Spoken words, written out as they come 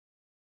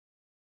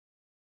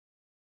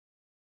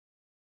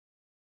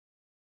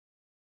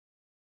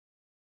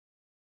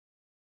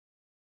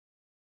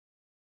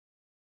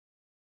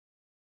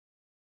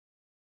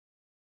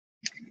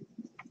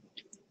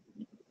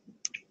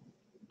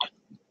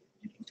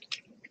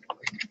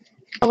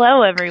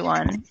Hello,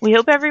 everyone. We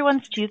hope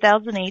everyone's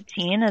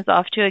 2018 is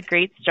off to a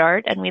great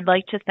start, and we'd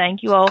like to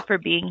thank you all for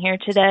being here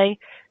today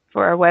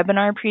for our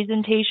webinar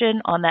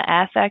presentation on the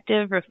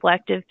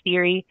Affective-Reflective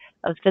Theory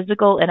of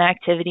Physical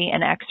Inactivity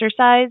and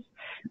Exercise.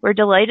 We're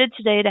delighted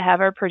today to have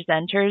our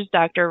presenters,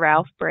 Dr.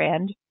 Ralf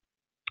Brand,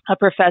 a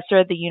professor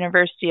at the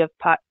University of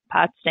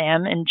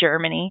Potsdam in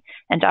Germany,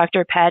 and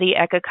Dr. Patty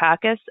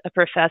Ekkekakis, a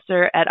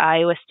professor at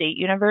Iowa State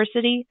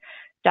University.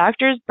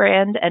 Doctors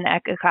Brand and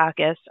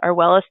Ekkekakis are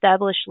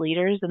well-established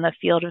leaders in the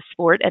field of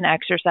sport and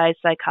exercise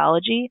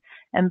psychology,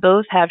 and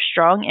both have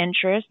strong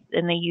interests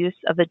in the use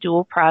of using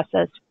dual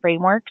process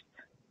frameworks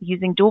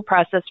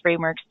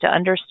to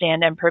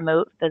understand and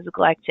promote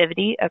physical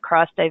activity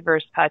across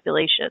diverse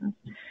populations.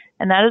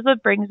 And that is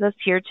what brings us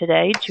here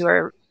today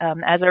to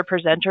as our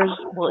presenters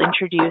will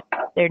introduce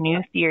their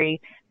new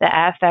theory, the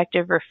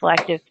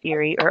Affective-Reflective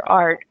Theory, or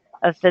ART,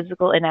 of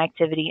physical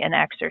inactivity and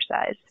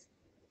exercise.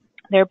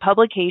 Their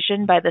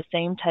publication by the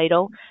same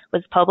title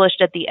was published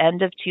at the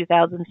end of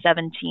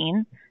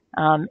 2017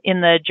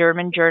 in the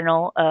German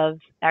Journal of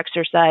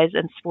Exercise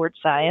and Sports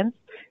Science.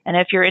 And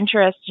if you're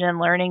interested in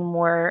learning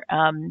more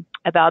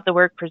about the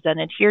work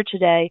presented here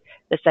today,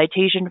 the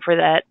citation for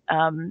that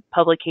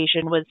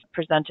publication was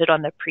presented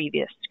on the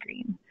previous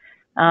screen.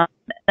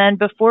 And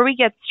before we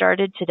get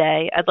started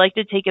today, I'd like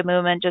to take a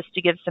moment just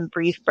to give some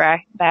brief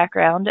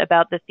background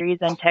about the theories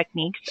and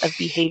techniques of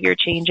behavior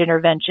change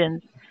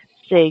interventions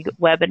SIG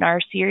webinar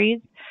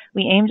series.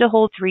 We aim to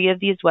hold 3 of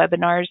these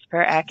webinars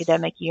per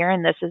academic year,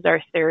 and this is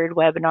our 3rd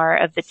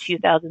webinar of the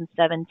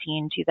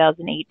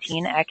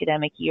 2017-2018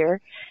 academic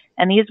year.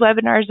 And these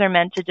webinars are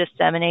meant to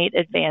disseminate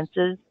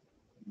advances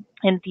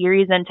in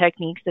theories and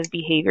techniques of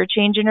behavior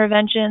change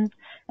interventions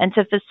and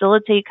to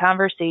facilitate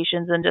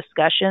conversations and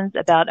discussions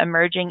about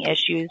emerging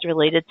issues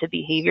related to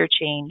behavior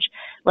change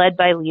led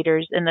by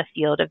leaders in the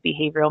field of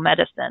behavioral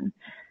medicine.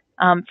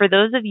 For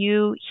those of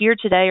you here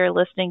today or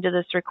listening to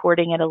this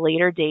recording at a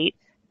later date,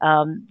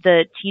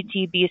 the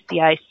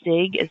TTBCI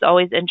SIG is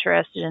always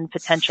interested in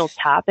potential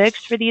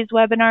topics for these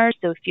webinars,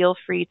 so feel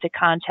free to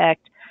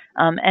contact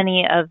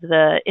any of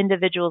the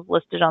individuals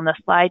listed on the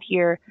slide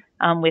here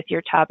with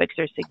your topics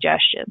or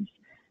suggestions.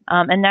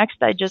 And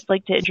next, I'd just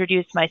like to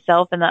introduce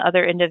myself and the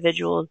other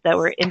individuals that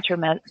were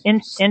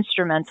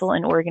instrumental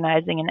in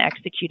organizing and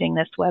executing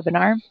this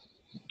webinar.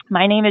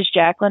 My name is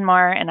Jacqueline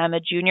Marr, and I'm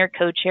a junior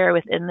co-chair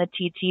within the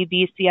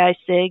TTBCI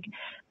SIG.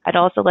 I'd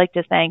also like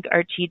to thank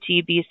our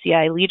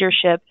TTBCI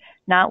leadership,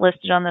 not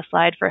listed on the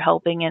slide, for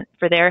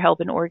their help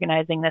in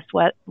organizing this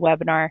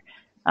webinar,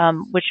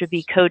 which would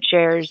be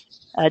co-chairs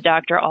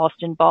Dr.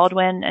 Alston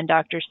Baldwin and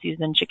Dr.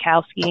 Susan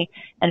Chakowski,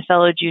 and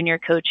fellow junior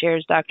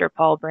co-chairs Dr.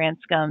 Paul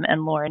Branscombe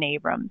and Lauren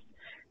Abrams.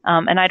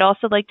 And I'd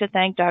also like to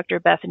thank Dr.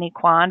 Bethany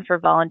Kwan for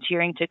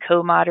volunteering to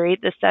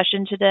co-moderate this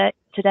session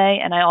today,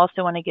 and I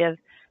also want to give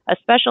a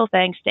special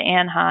thanks to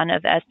Ann Hahn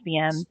of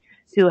SBM,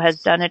 who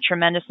has done a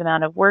tremendous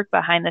amount of work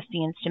behind the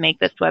scenes to make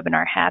this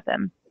webinar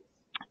happen.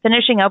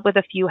 Finishing up with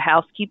a few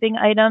housekeeping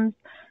items,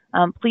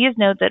 please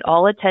note that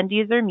all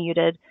attendees are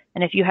muted,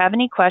 and if you have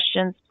any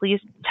questions, please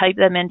type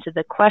them into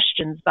the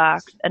questions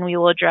box, and we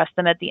will address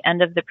them at the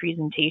end of the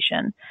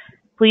presentation.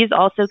 Please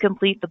also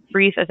complete the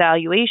brief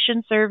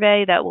evaluation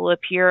survey that will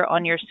appear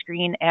on your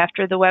screen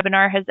after the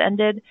webinar has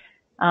ended.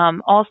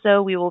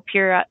 Also, we will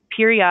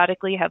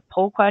periodically have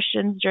poll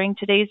questions during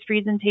today's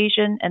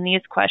presentation, and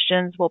these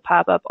questions will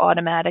pop up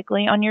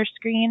automatically on your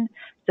screen,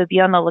 so be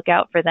on the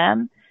lookout for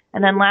them.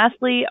 And then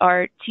lastly,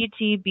 our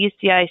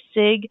TTBCI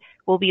SIG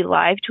will be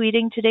live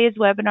tweeting today's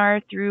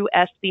webinar through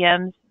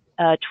SBM's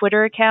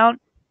Twitter account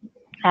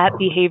at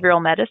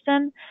Behavioral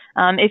Medicine.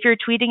 If you're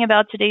tweeting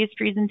about today's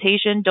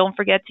presentation, don't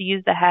forget to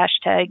use the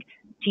hashtag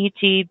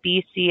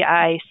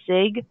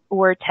TTBCISIG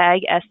or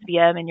tag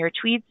SBM in your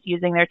tweets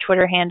using their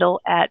Twitter handle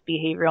at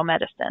Behavioral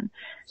Medicine.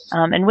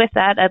 And with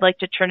that, I'd like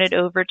to turn it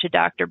over to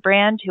Dr.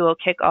 Brand, who will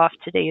kick off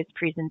today's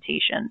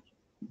presentation.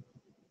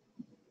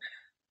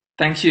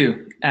 Thank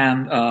you.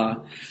 And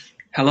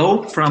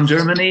hello from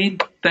Germany.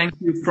 Thank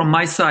you from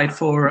my side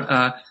for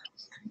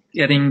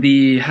having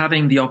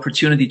the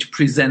opportunity to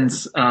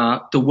present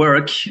the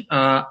work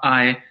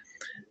I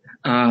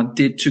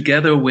did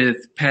together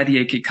with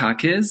Patty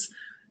Ekkekakis.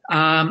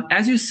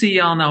 As you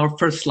see on our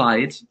first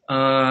slide,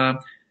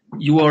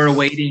 you are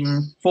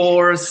awaiting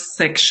 4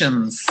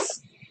 sections.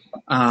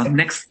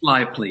 Next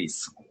slide,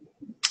 please.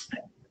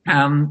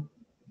 Patty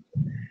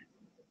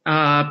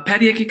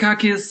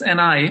Ekkekakis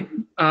and I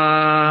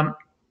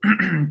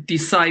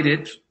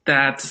decided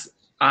that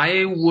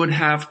I would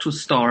have to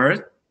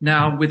start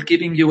now with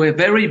giving you a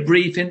very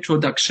brief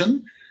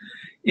introduction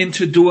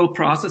into dual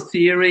process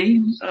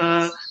theory.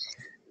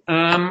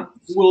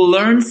 We'll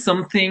learn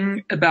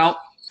something about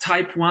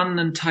type 1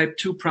 and type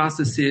 2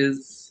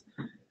 processes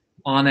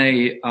on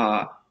a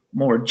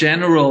more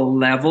general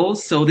level.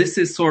 So this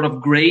is sort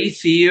of gray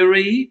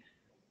theory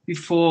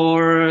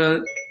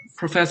before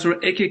Professor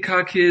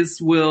Ekkekakis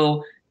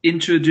will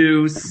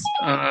introduce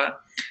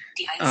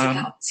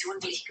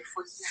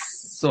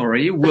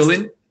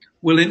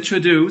will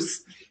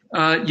introduce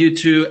you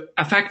to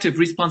affective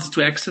response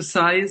to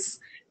exercise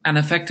and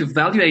affective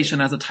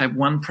valuation as a type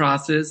 1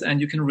 process,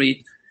 and you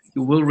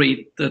will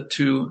read the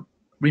 2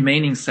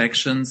 remaining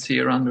sections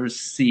here under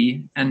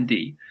C and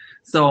D.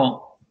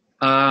 So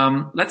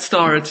let's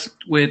start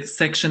with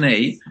section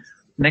A.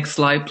 Next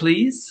slide,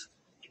 please.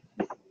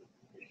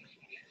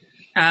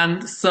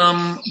 And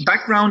some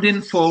background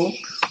info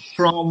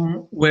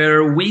from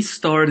where we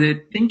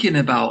started thinking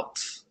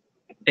about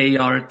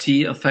ART,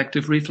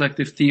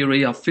 affective-reflective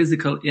theory of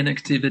physical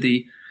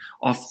inactivity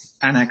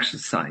and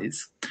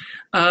exercise.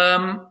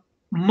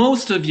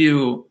 Most of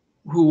you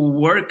who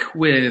work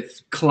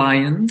with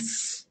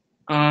clients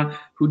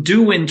who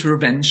do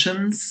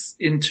interventions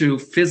into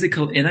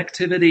physical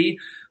inactivity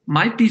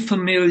might be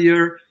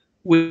familiar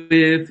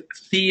with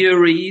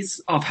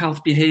theories of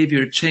health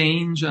behavior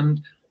change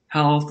and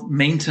health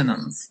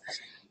maintenance.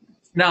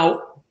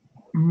 Now,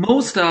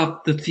 most of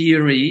the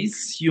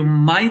theories you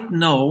might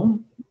know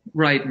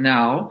right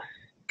now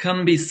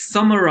can be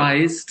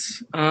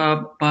summarized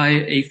by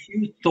a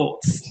few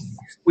thoughts.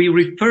 We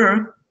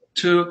refer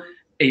to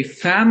a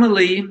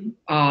family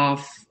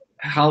of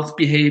health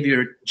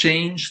behavior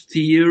change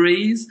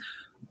theories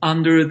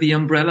under the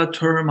umbrella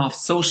term of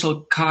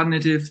social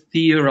cognitive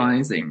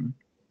theorizing.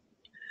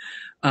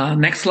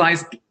 Next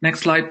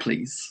slide,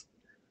 please.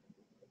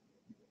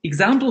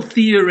 Example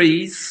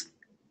theories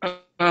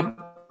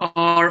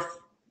are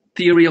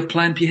theory of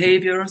planned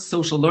behavior,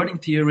 social learning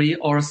theory,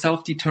 or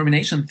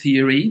self-determination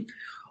theory.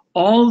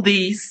 All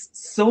these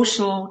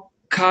social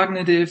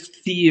cognitive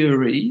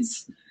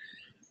theories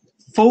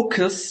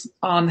focus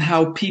on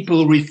how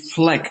people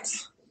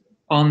reflect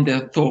on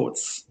their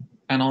thoughts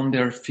and on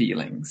their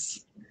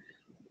feelings.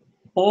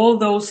 All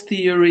those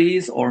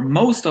theories, or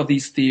most of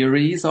these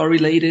theories, are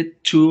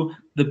related to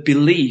the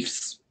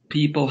beliefs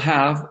people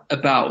have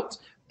about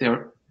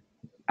their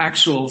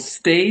actual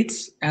state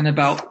and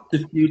about the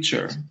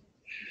future.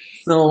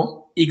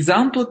 So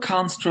example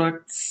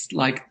constructs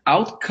like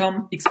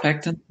outcome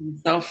expectancy,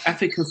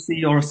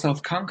 self-efficacy, or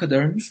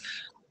self-confidence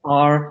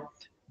are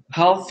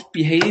health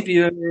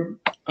behavior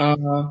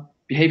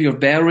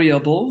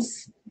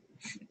variables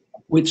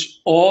which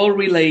all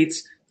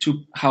relate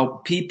to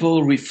how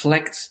people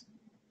reflect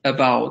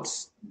about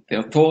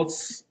their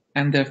thoughts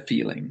and their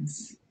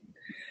feelings.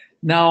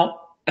 Now,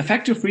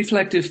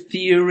 affective-reflective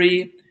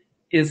theory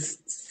is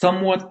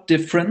somewhat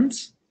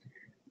different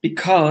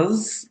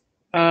because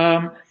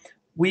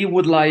we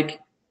would like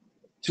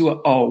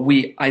to,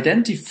 we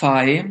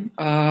identify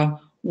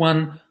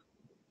one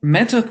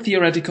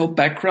meta-theoretical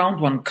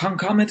background, one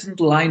concomitant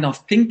line of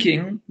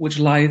thinking which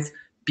lies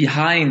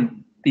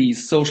behind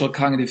these social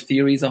cognitive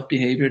theories of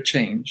behavior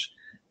change.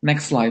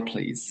 Next slide,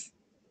 please.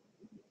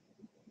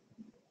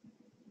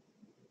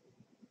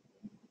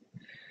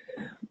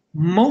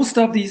 Most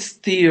of these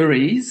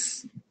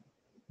theories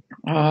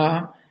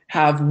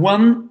have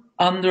one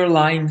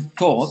underlying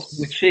thought,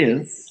 which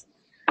is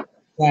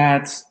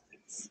that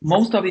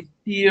most of these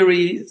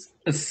theories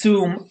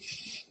assume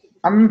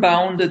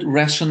unbounded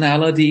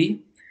rationality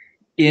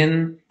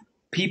in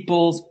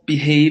people's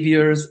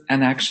behaviors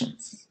and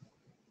actions.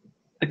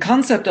 The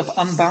concept of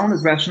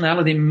unbounded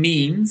rationality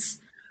means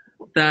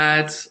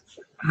that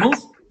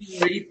most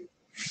theories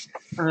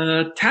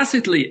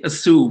tacitly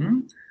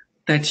assume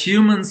that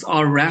humans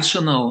are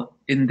rational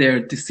in their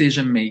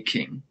decision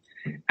making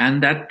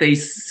and that they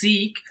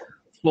seek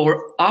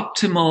for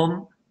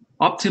optimal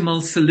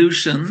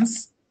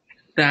solutions,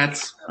 that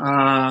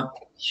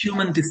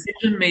human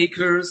decision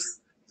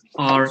makers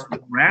are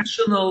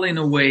rational in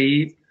a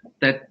way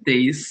that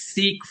they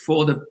seek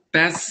for the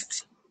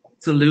best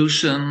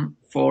solution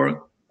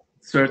for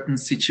certain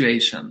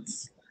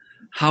situations.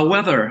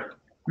 However,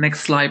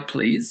 next slide,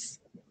 please.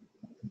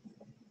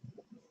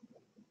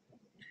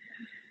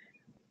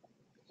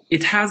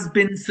 It has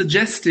been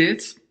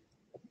suggested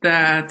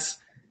that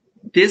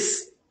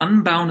this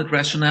unbounded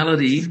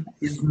rationality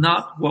is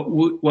not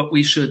what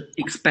we should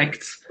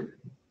expect.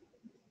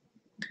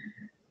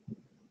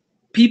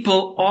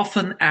 People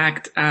often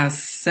act as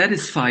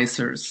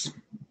satisficers.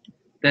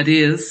 That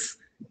is,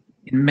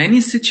 in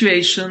many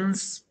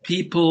situations,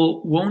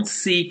 people won't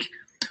seek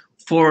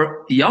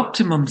for the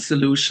optimum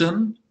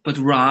solution, but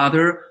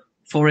rather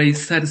for a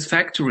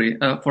satisfactory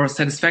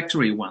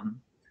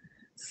one.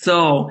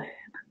 So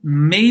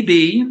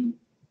maybe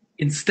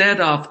instead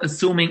of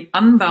assuming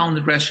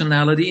unbounded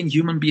rationality in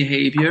human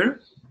behavior,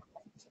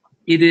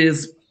 it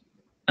is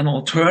an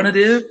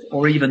alternative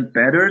or even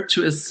better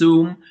to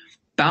assume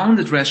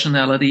bounded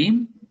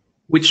rationality,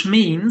 which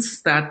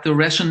means that the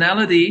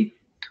rationality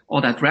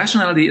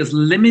is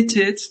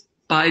limited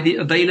by the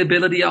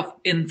availability of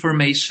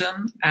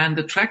information and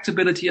the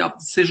tractability of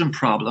decision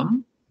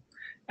problem,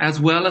 as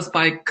well as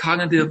by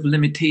cognitive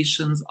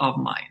limitations of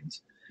mind.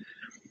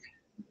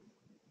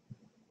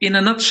 In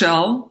a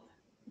nutshell,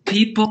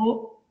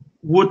 people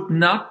will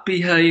not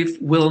behave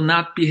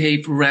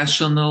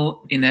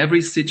rational in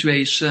every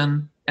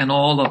situation and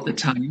all of the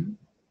time.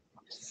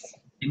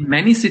 In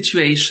many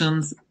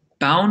situations,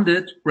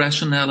 bounded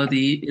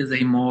rationality is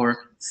a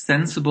more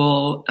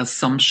sensible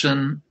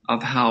assumption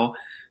of how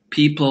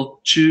people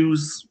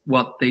choose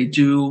what they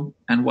do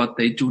and what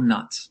they do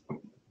not.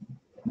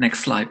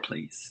 Next slide,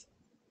 please.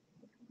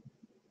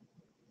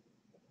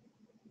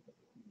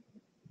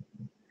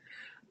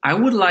 I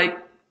would like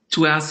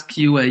to ask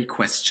you a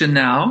question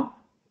now.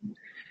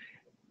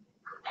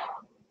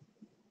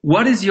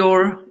 What is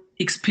your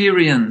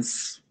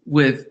experience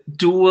with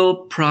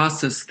dual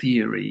process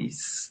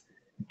theories?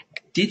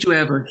 Did you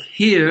ever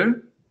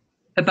hear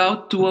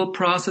about dual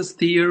process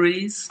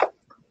theories,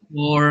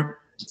 or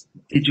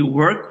did you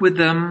work with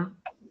them?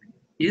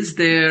 Is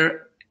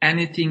there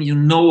anything you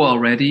know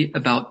already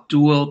about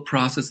dual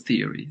process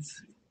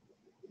theories?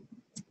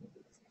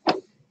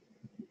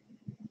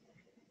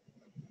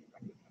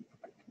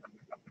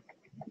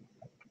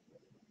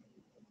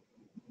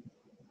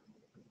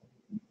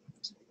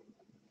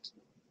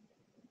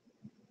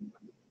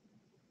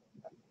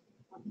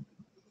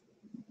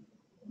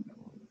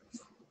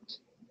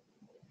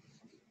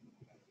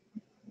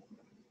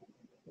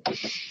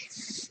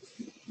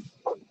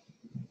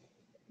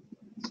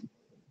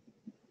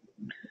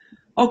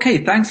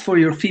 Okay, thanks for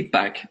your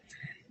feedback.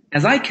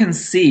 As I can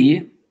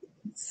see,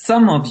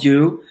 some of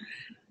you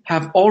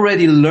have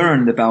already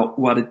learned about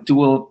what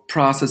dual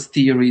process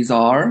theories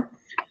are.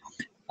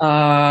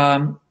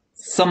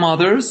 Some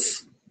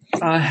others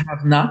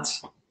have not.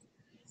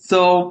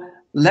 So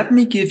let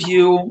me give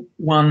you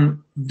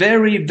one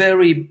very,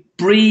 very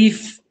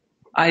brief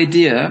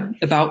idea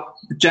about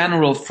the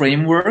general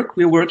framework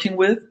we're working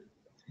with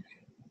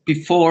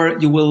before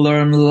you will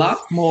learn a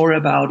lot more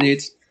about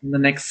it in the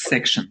next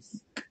sections.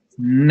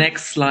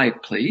 Next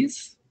slide,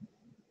 please.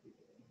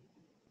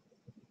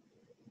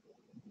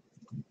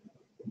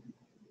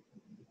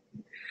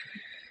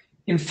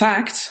 In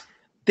fact,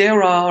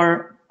 there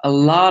are a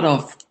lot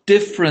of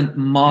different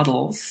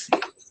models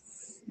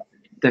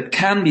that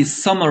can be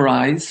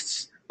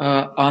summarized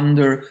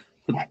under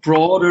the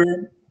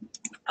broader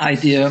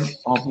idea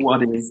of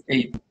what is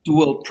a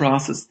dual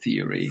process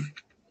theory.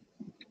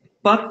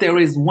 But there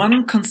is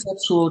one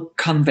conceptual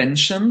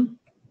convention,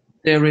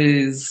 there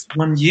is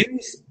one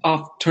use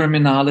of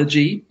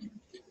terminology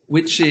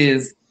which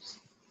is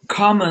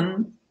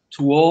common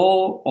to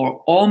all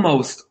or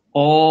almost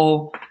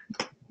all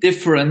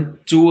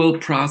different dual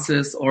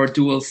process or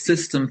dual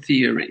system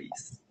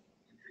theories.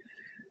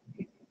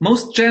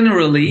 Most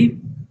generally,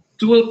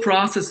 dual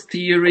process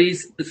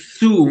theories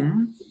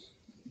assume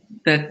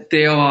that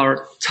there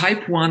are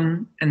type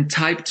 1 and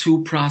type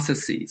 2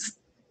 processes.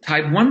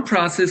 Type 1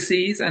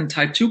 processes and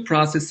type 2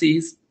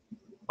 processes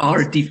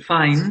are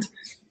defined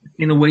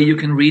in a way you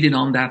can read it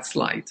on that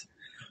slide.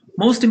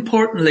 Most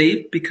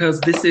importantly,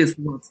 because this is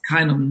what's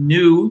kind of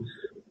new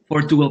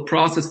for dual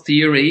process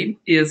theory,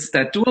 is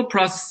that dual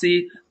process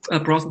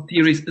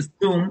theories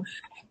assume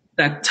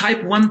that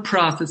type 1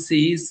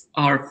 processes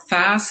are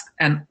fast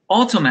and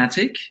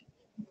automatic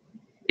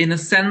in a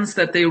sense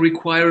that they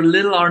require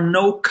little or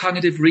no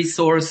cognitive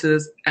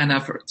resources and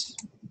effort.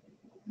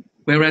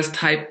 Whereas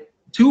type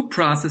 2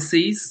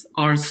 processes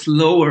are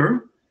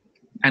slower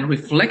and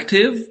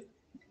reflective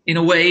in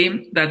a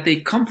way that they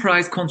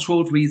comprise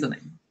controlled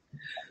reasoning.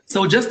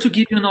 So just to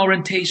give you an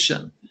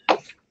orientation,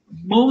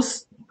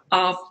 most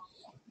of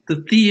the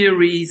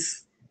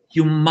theories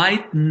you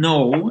might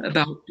know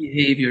about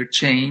behavior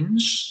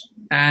change,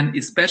 and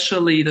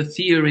especially the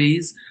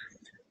theories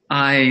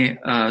I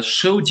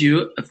showed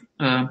you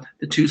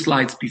the 2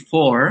 slides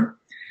before,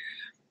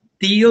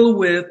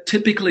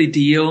 typically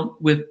deal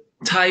with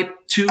type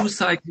 2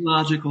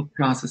 psychological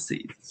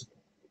processes.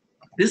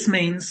 This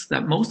means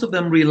that most of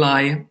them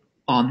rely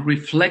on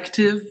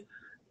reflective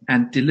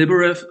and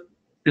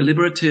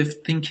deliberative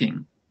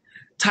thinking.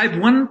 Type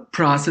 1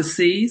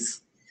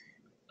 processes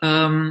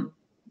are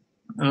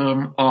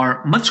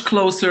much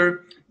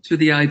closer to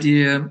the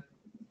idea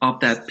of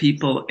that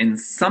people in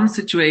some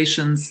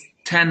situations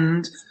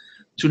tend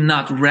to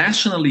not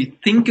rationally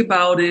think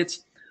about it,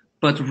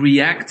 but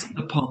react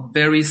upon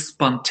very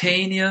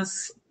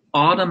spontaneous,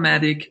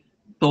 automatic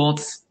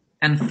thoughts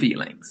and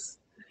feelings.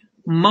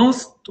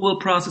 Most dual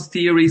process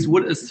theories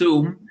would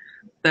assume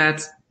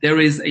that there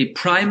is a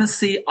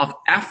primacy of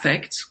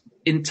affect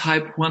in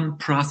type 1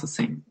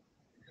 processing.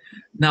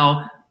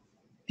 Now,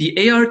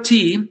 the ART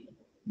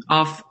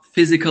of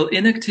physical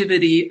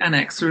inactivity and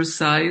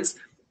exercise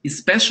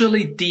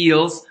especially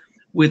deals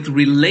with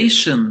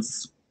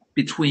relations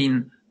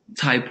between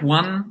type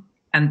 1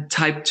 and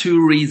type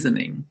 2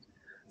 reasoning.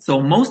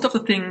 So most of the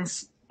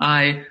things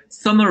I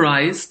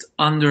summarized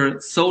under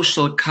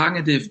social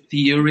cognitive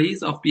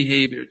theories of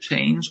behavior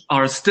change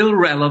are still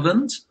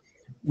relevant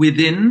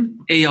within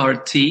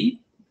ART,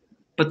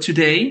 but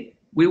today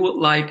we would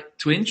like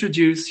to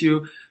introduce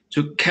you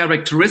to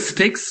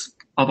characteristics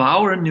of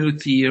our new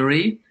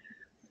theory,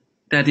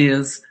 that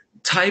is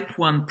type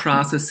 1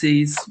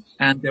 processes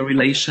and their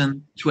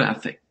relation to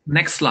affect.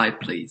 Next slide,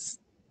 please.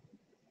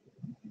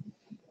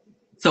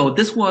 So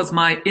this was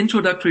my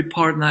introductory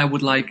part, and I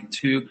would like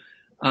to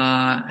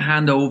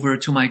hand over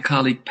to my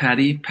colleague,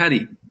 Patty.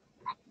 Patty.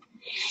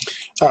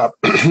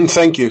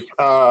 Thank you.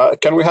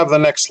 Can we have the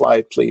next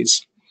slide,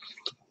 please?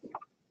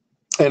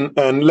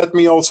 And let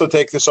me also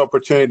take this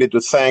opportunity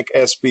to thank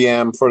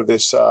SBM for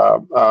this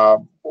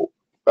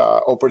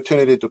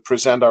opportunity to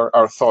present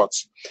our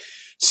thoughts.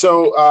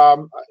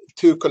 So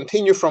to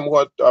continue from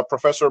what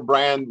Professor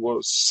Brand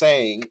was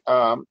saying,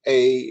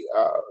 a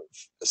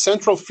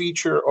central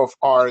feature of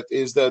art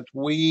is that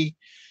we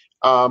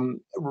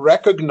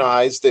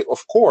recognize,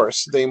 of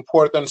course, the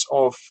importance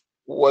of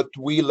what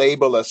we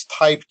label as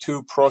type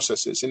 2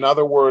 processes. In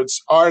other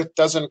words, art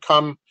doesn't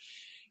come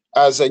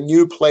as a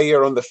new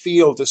player on the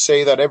field to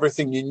say that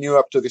everything you knew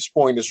up to this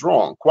point is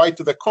wrong. Quite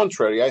to the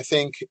contrary, I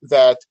think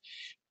that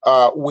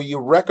we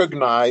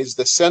recognize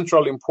the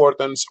central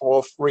importance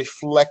of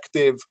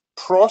reflective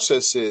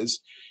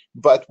processes,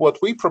 but what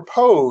we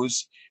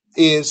propose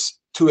is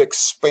to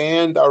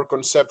expand our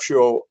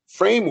conceptual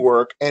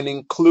framework and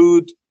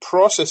include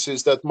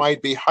processes that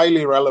might be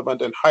highly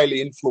relevant and highly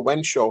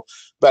influential,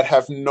 but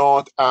have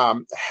not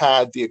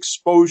had the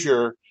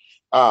exposure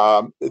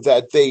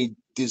that they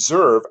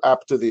deserve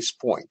up to this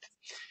point.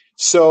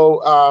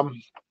 So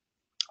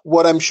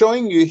what I'm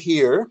showing you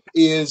here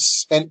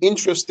is an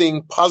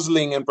interesting,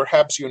 puzzling, and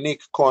perhaps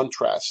unique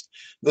contrast.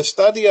 The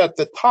study at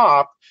the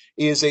top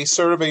is a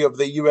survey of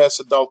the U.S.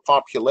 adult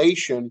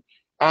population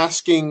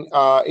asking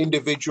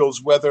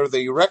individuals whether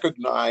they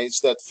recognize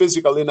that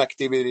physical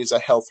inactivity is a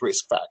health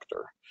risk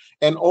factor.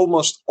 And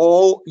almost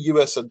all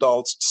U.S.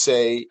 adults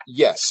say,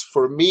 yes,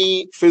 for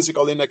me,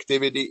 physical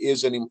inactivity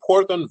is an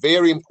important,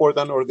 very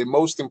important, or the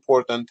most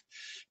important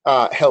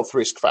health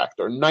risk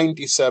factor,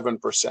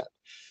 97%.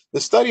 The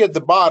study at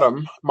the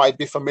bottom might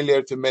be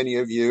familiar to many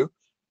of you,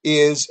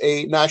 is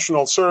a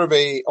national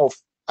survey of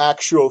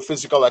actual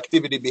physical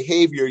activity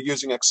behavior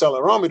using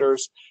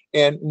accelerometers,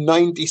 and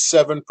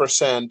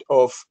 97%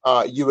 of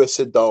U.S.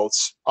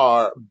 adults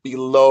are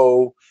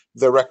below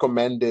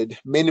the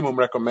minimum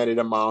recommended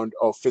amount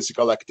of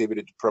physical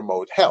activity to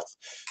promote health.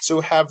 So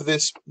we have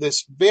this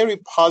very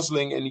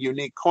puzzling and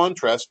unique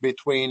contrast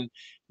between,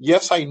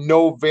 yes, I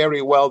know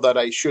very well that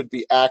I should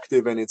be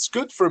active and it's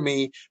good for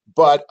me,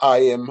 but I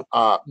am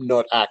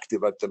not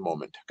active at the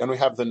moment. Can we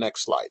have the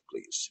next slide,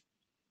 please?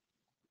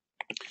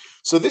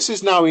 So this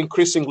is now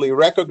increasingly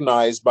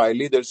recognized by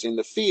leaders in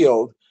the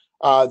field.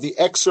 The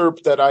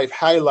excerpt that I've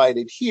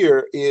highlighted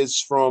here is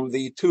from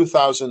the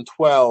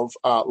 2012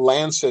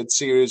 Lancet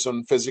series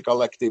on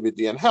physical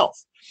activity and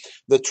health.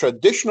 The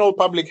traditional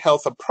public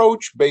health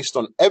approach based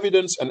on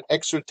evidence and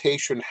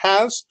exhortation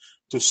has,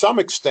 to some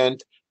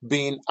extent,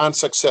 been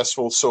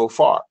unsuccessful so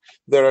far.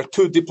 There are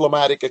two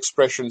diplomatic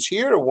expressions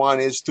here.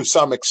 One is to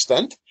some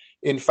extent.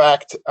 In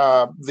fact,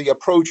 the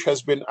approach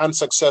has been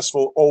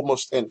unsuccessful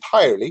almost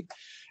entirely.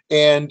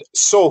 And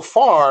so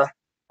far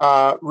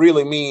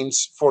really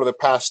means for the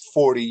past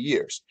 40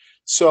 years.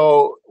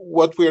 So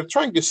what we're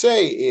trying to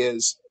say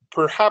is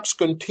perhaps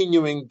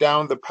continuing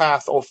down the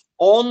path of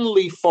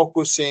only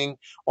focusing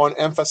on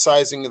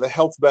emphasizing the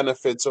health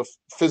benefits of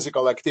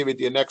physical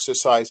activity and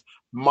exercise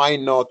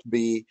might not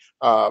be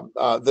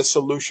the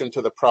solution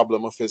to the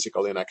problem of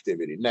physical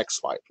inactivity. Next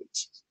slide,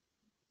 please.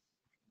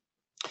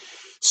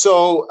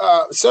 So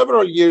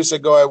several years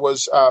ago, I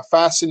was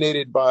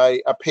fascinated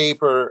by a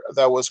paper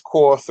that was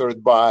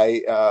co-authored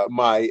by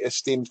my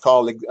esteemed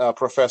colleague,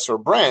 Professor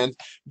Brand,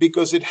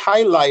 because it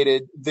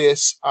highlighted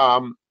this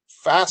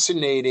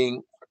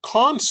fascinating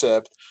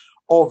concept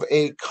of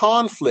a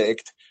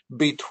conflict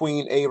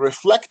between a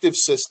reflective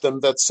system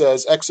that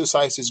says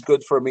exercise is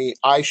good for me,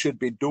 I should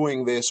be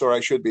doing this, or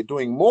I should be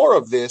doing more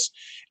of this,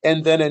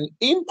 and then an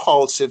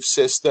impulsive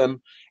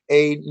system,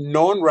 a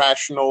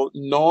non-rational,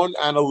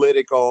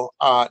 non-analytical,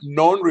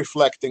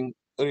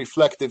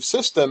 reflective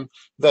system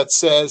that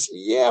says,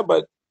 yeah,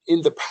 but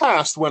in the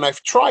past, when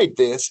I've tried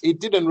this, it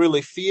didn't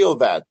really feel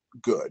that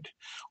good,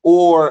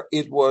 or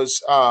it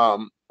was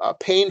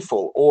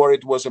painful, or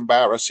it was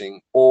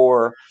embarrassing,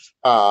 or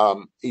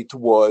it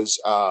was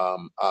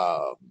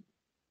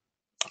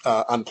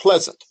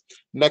unpleasant.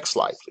 Next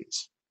slide,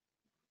 please.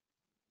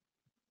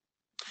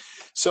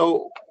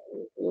 So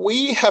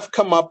we have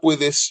come up with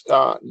this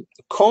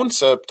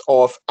concept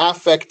of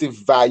affective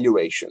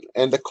valuation.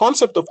 And the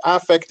concept of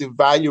affective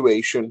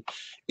valuation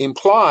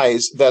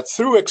implies that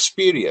through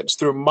experience,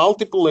 through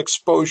multiple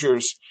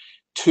exposures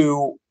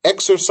to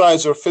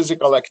exercise or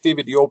physical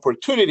activity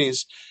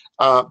opportunities,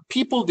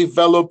 people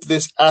develop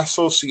this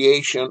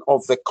association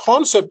of the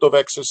concept of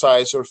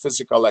exercise or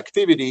physical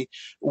activity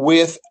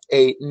with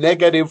a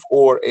negative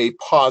or a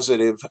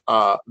positive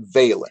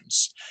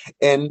valence.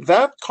 And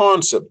that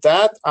concept,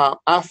 that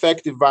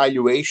affective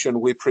valuation,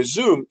 we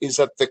presume, is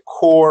at the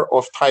core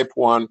of type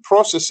 1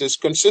 processes,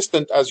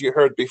 consistent, as you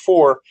heard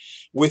before,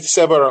 with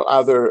several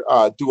other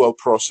dual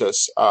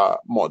process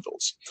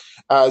models.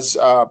 As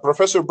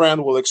Professor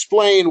Brand will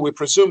explain, we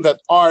presume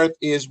that art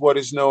is what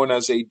is known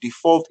as a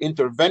default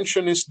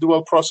interventionist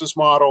dual process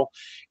model,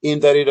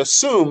 in that it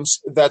assumes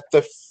that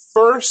the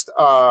first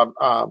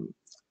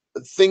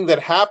thing that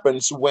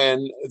happens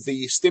when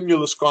the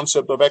stimulus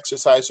concept of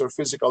exercise or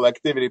physical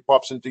activity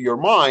pops into your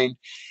mind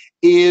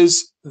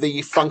is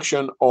the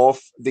function of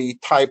the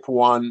type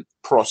 1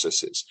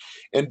 processes.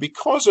 And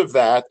because of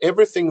that,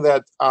 everything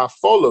that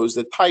follows,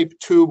 the type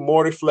 2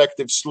 more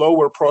reflective,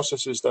 slower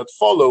processes that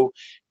follow,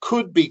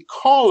 could be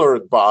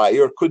colored by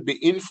or could be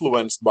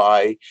influenced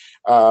by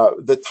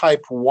the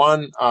type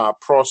 1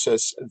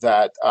 process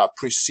that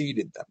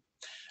preceded them.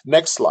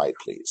 Next slide,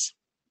 please.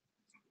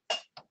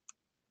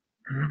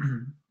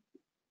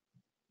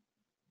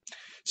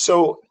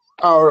 So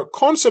our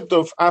concept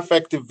of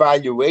affective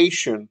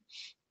valuation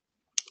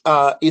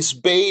is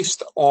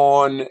based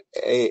on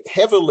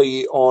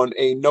heavily on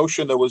a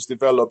notion that was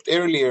developed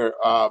earlier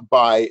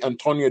by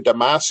Antonio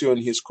Damasio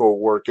and his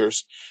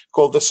co-workers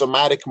called the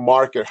somatic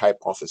marker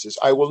hypothesis.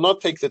 I will not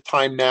take the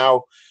time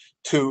now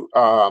to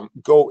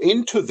go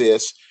into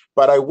this,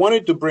 but I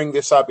wanted to bring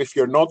this up if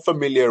you're not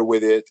familiar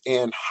with it,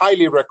 and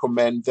highly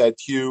recommend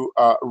that you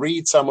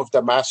read some of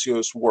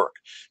Damasio's work.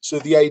 So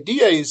the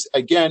idea is,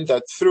 again,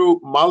 that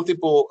through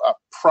multiple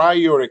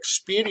prior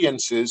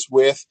experiences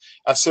with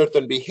a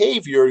certain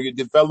behavior, you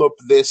develop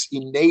this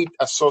innate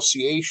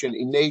association,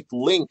 innate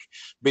link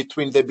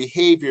between the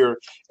behavior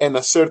and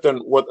a certain,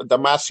 what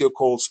Damasio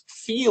calls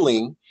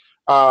feeling,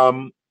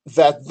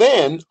 that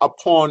then,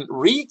 upon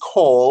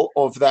recall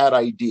of that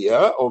idea,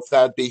 of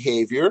that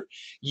behavior,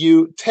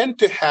 you tend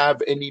to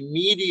have an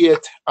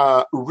immediate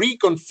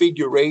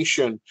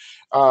reconfiguration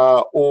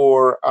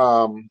or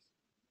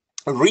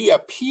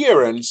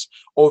reappearance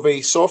of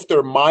a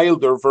softer,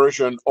 milder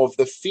version of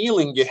the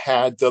feeling you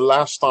had the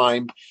last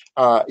time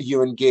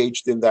you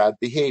engaged in that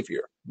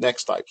behavior.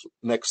 Next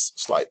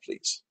slide,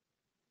 please.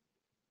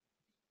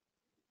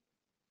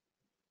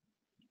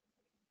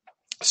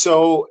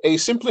 So a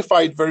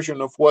simplified version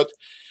of what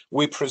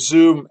we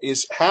presume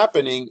is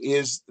happening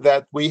is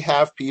that we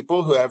have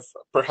people who have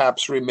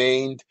perhaps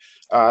remained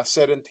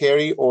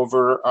sedentary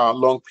over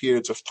long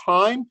periods of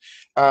time.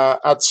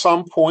 At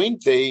some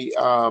point,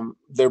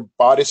 their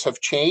bodies have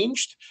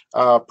changed,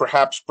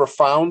 perhaps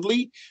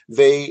profoundly.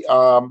 They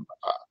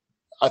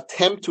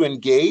attempt to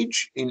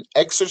engage in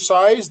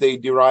exercise. They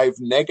derive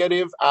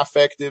negative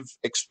affective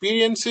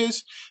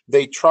experiences.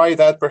 They try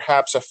that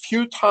perhaps a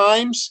few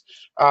times.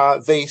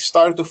 They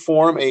start to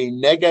form a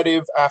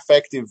negative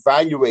affective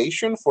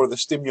valuation for the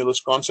stimulus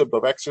concept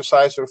of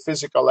exercise or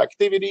physical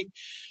activity.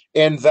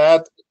 And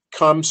that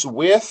comes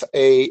with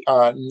a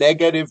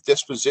negative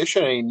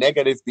disposition, a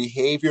negative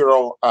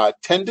behavioral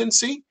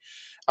tendency.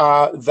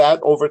 That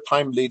over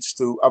time leads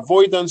to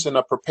avoidance and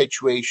a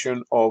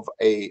perpetuation of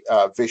a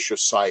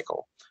vicious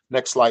cycle.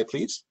 Next slide,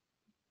 please.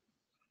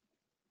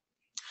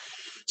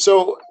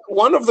 So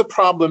one of the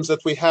problems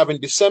that we have in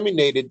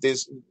disseminating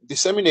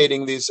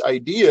these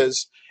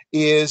ideas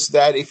is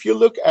that if you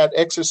look at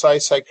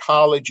exercise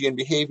psychology and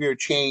behavior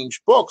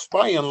change books,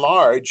 by and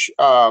large,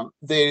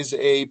 there's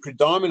a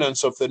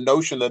predominance of the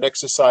notion that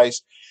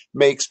exercise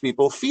makes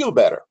people feel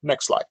better.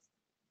 Next slide.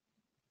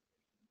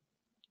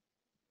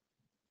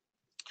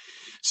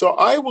 So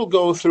I will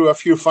go through a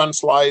few fun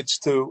slides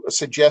to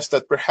suggest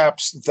that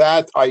perhaps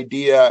that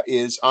idea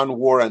is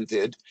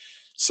unwarranted.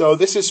 So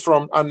this is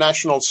from a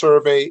national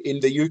survey in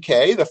the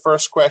UK. The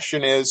first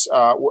question is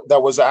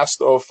that was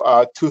asked of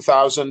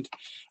 2,000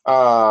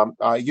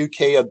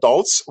 UK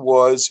adults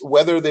was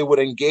whether they would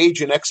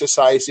engage in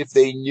exercise if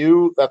they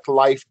knew that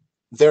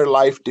their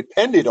life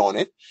depended on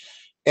it.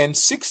 And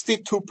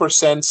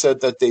 62%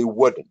 said that they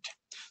wouldn't.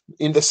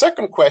 In the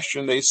second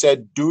question, they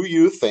said, do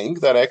you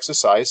think that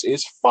exercise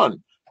is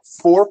fun?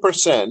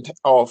 4%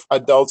 of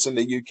adults in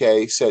the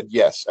UK said,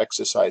 yes,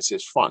 exercise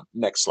is fun.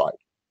 Next slide.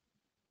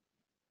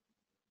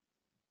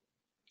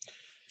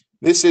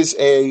 This is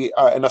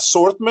an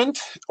assortment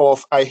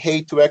of I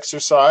hate to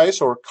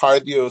exercise or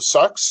cardio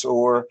sucks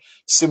or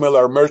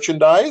similar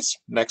merchandise.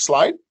 Next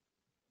slide.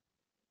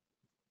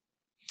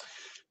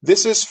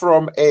 This is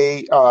from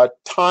a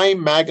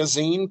Time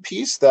magazine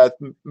piece that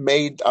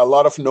made a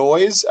lot of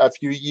noise a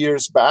few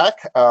years back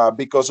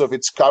because of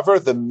its cover,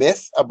 The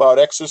Myth About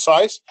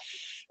Exercise.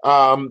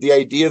 The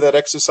idea that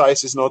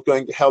exercise is not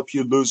going to help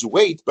you lose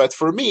weight. But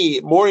for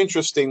me, more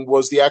interesting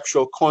was the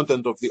actual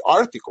content of the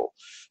article.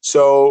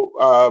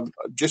 So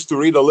just to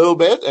read a little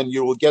bit and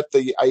you will get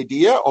the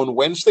idea. On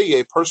Wednesday,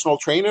 a personal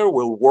trainer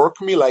will work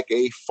me like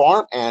a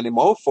farm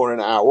animal for an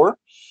hour,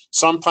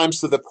 sometimes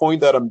to the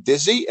point that I'm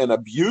dizzy, an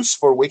abuse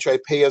for which I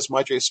pay as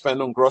much as I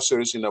spend on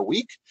groceries in a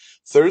week.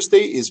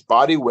 Thursday is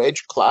body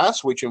wedge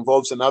class, which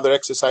involves another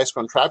exercise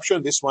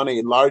contraption, this one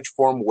a large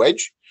form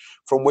wedge,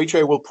 from which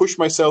I will push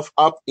myself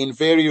up in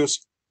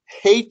various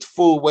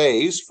hateful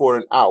ways for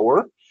an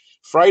hour.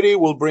 Friday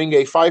will bring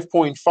a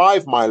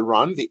 5.5-mile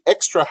run, the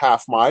extra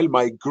half mile,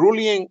 my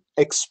grueling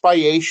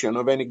expiation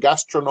of any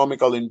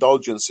gastronomical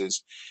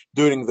indulgences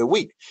during the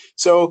week.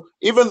 So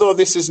even though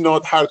this is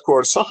not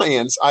hardcore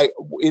science,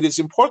 it is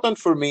important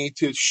for me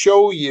to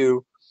show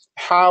you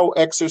how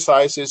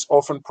exercise is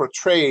often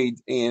portrayed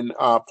in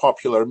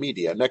popular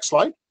media. Next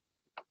slide.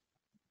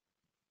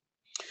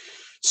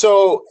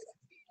 So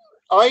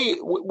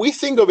we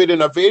think of it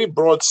in a very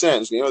broad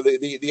sense,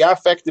 the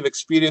affective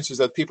experiences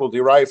that people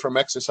derive from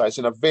exercise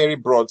in a very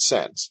broad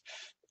sense.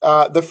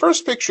 The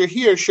first picture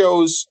here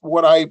shows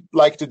what I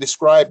like to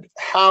describe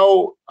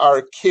how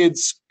our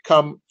kids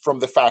come from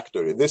the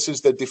factory. This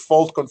is the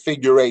default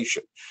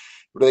configuration.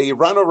 They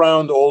run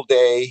around all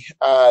day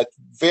at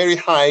very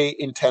high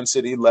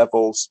intensity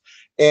levels,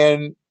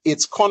 and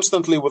it's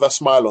constantly with a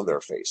smile on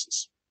their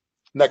faces.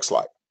 Next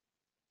slide.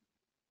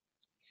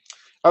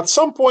 At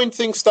some point,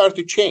 things start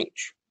to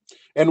change.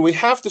 And we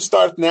have to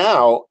start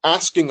now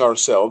asking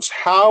ourselves,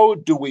 how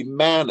do we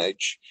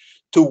manage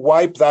to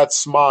wipe that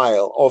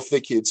smile off the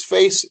kids'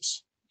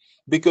 faces?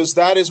 Because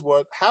that is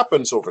what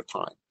happens over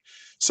time.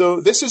 So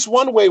this is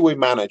one way we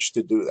manage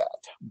to do that,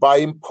 by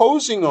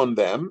imposing on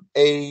them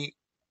a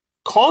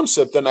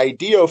concept, an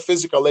idea of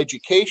physical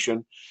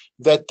education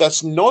that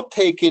does not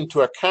take into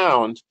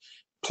account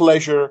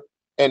pleasure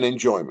and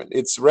enjoyment.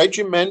 It's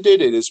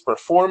regimented, it is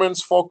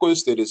performance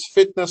focused, it is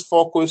fitness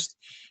focused.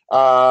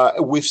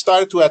 We've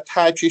started to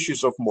attach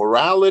issues of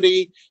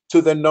morality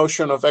to the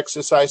notion of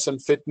exercise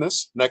and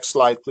fitness. Next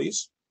slide,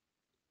 please.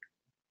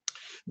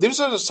 These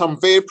are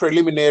some very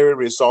preliminary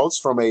results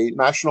from a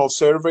national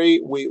survey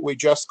we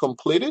just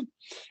completed.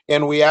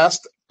 And we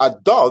asked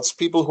adults,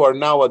 people who are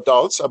now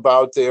adults,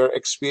 about their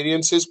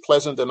experiences,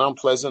 pleasant and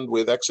unpleasant,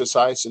 with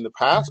exercise in the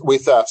past,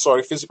 with,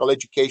 physical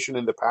education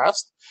in the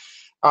past.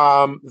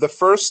 The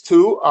first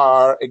two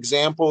are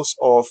examples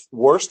of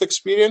worst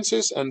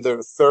experiences, and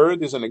the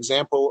third is an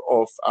example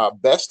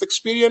of best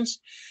experience.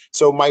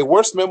 So my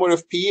worst memory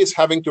of PE is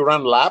having to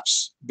run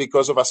laps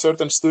because of a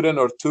certain student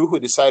or two who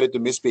decided to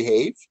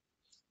misbehave.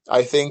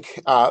 I think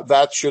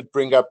that should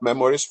bring up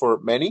memories for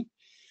many.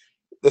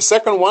 The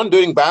second one,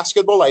 doing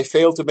basketball, I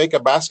failed to make a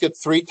basket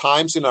 3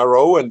 times in a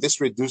row, and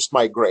this reduced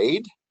my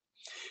grade.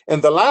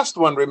 And the last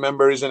one,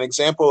 remember, is an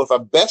example of a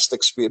best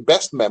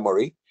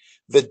memory.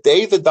 The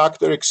day the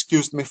doctor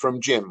excused me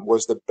from gym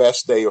was the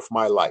best day of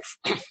my life.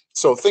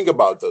 So think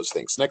about those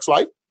things. Next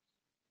slide.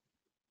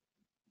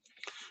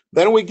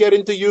 Then we get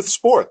into youth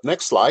sport.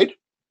 Next slide.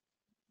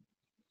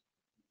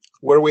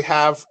 Where we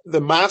have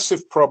the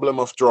massive problem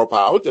of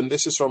dropout, and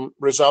this is from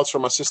results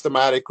from a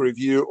systematic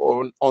review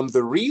on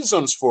the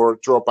reasons for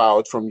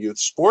dropout from youth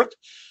sport.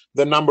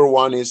 The number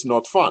one is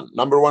not fun.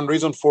 Number one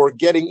reason for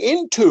getting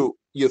into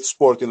youth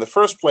sport in the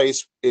first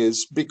place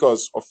is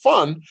because of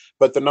fun,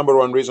 but the number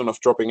one reason of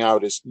dropping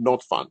out is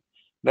not fun.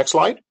 Next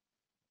slide.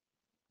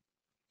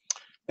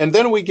 And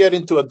then we get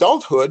into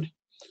adulthood,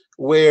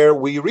 where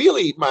we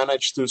really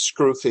manage to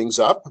screw things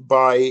up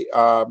by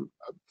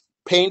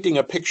painting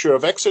a picture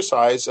of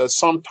exercise as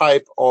some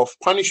type of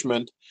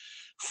punishment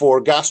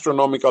for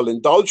gastronomical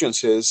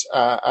indulgences,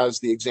 as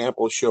the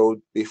example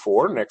showed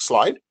before. Next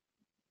slide.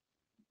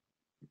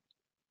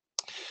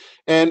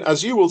 And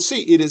as you will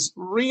see, it is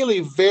really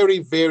very,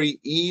 very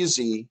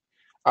easy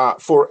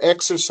for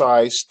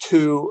exercise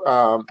to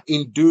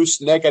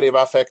induce negative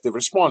affective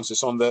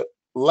responses. On the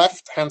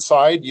left-hand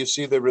side, you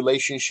see the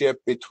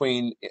relationship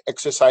between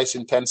exercise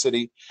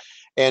intensity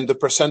and the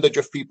percentage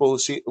of people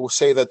who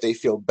say that they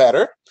feel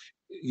better.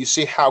 You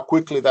see how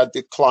quickly that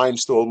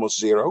declines to almost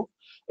zero.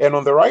 And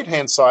on the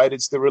right-hand side,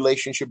 it's the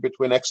relationship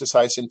between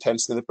exercise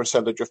intensity and the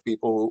percentage of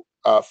people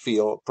who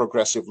feel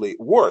progressively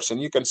worse.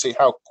 And you can see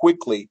how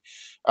quickly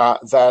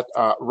that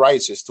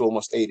rises to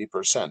almost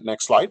 80%.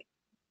 Next slide.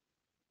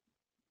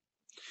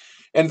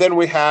 And then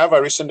we have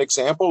a recent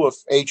example of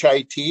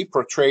HIIT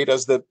portrayed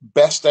as the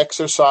best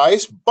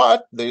exercise,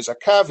 but there's a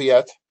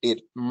caveat,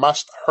 it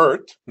must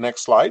hurt.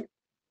 Next slide.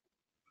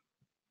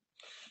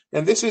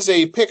 And this is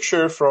a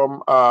picture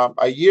from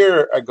a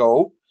year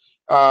ago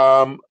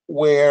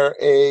where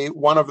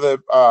one of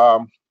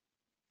the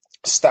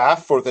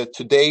staff for the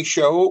Today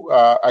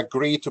Show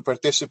agreed to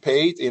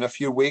participate in a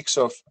few weeks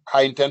of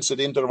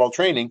high-intensity interval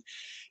training.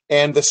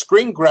 And the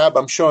screen grab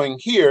I'm showing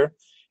here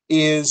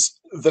is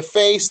the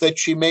face that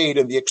she made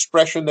and the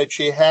expression that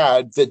she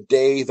had the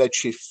day that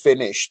she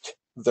finished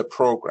the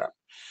program.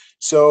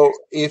 So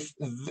if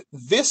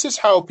this is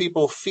how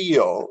people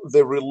feel,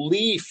 the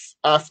relief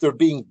after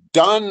being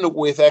done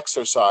with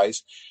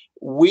exercise,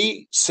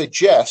 we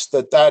suggest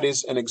that that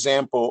is an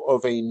example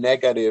of a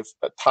negative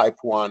type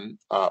 1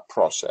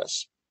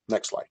 process.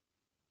 Next slide.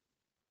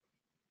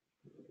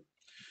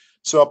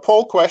 So a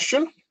poll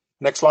question.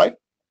 Next slide.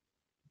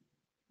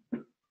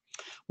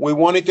 We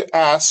wanted to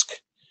ask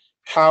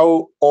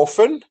how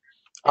often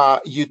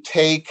you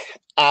take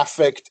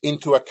affect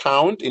into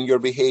account in your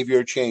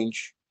behavior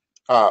change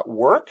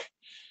work,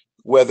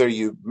 whether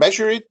you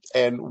measure it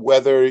and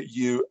whether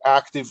you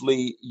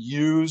actively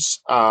use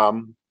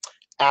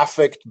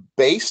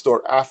affect-based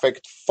or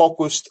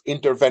affect-focused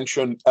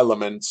intervention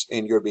elements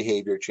in your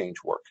behavior change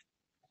work.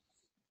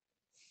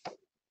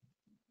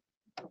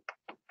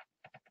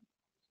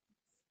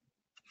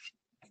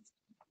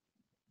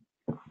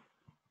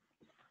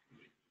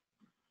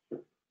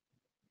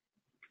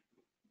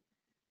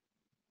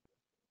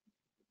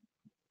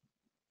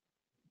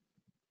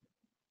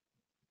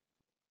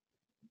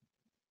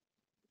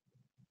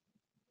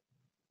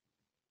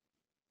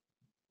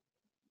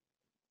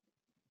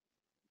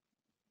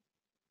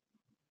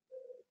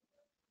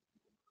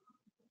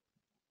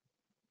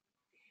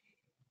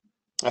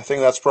 I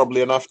think that's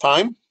probably enough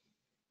time.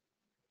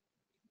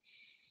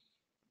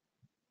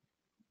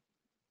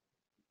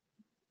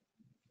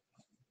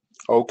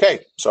 Okay,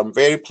 so I'm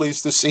very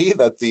pleased to see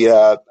that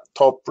the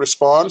top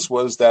response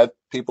was that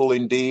people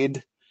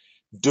indeed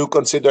do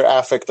consider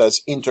affect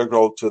as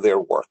integral to their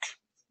work.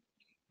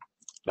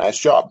 Nice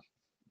job.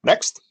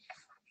 Next.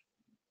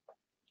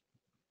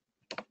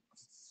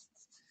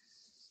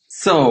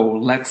 So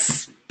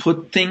let's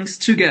put things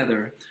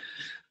together.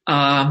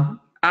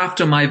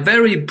 After my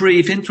very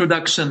brief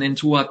introduction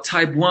into what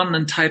type 1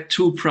 and type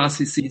 2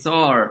 processes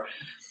are,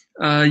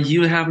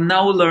 you have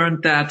now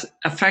learned that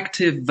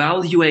affective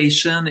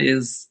valuation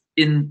is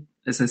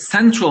a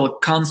central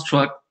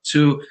construct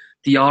to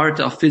the art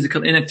of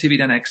physical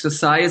inactivity and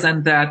exercise,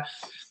 and that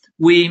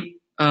we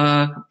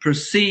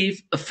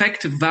perceive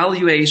affective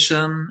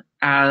valuation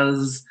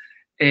as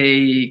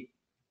a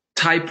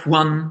type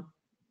 1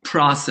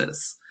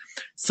 process.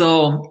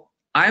 So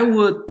I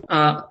would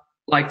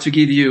like to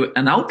give you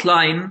an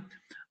outline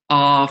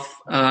of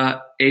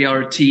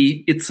ART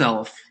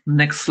itself.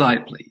 Next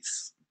slide,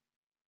 please.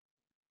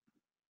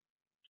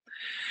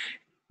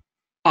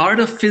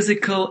 Art of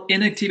physical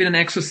inactivity and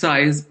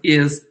exercise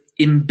is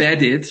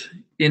embedded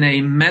in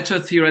a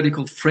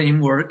meta-theoretical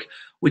framework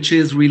which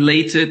is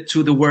related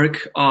to the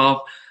work of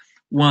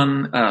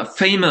one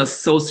famous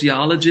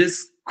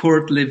sociologist,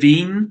 Kurt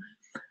Lewin,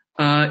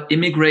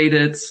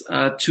 immigrated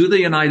to the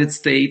United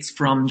States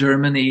from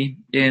Germany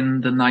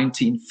in the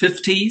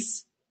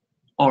 1950s,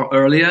 or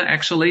earlier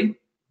actually.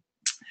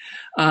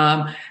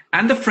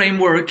 And the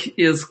framework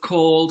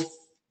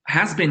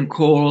has been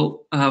called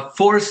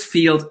force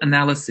field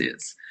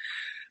analysis.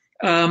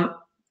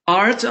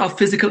 Art of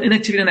physical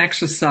inactivity and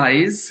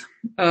exercise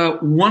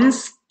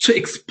wants to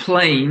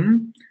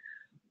explain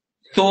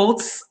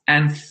thoughts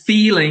and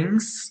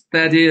feelings,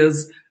 that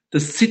is, the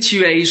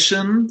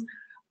situation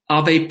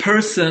of a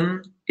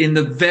person in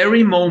the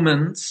very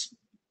moment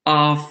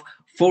of,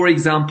 for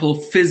example,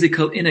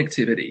 physical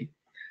inactivity.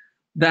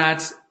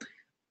 That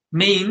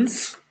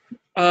means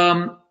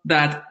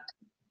that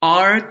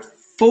art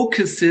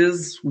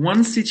focuses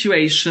one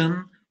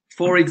situation,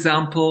 for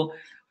example,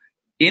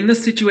 in the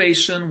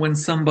situation when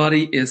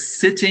somebody is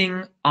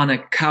sitting on a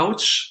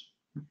couch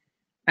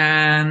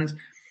and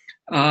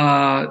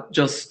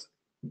just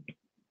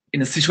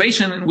in a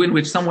situation in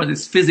which someone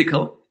is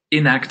physical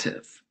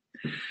inactive.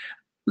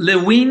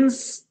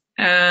 Lewin's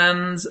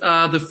and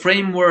the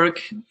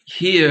framework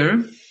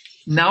here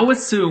now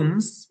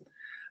assumes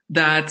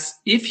that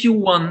if you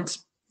want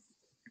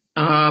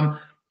to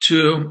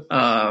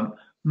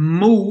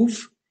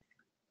move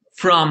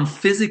from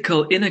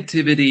physical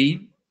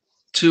inactivity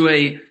to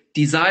a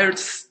desired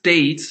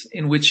state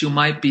in which you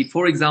might be,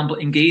 for example,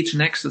 engaged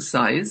in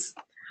exercise,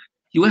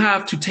 you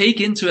have to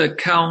take into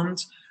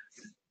account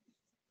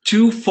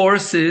two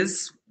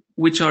forces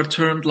which are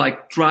termed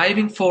like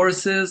driving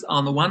forces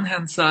on the one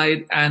hand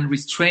side and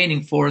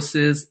restraining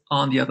forces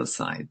on the other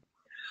side.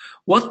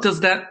 What does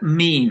that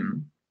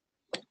mean?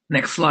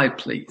 Next slide,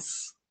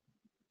 please.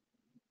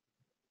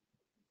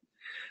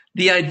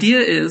 The idea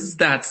is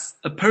that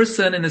a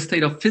person in a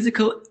state of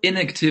physical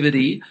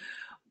inactivity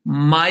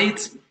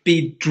might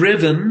be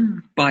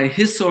driven by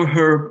his or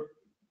her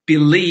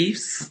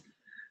beliefs,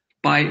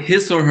 by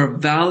his or her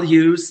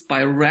values,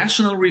 by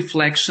rational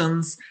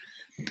reflections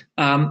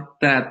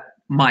that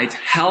might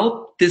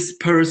help this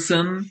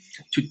person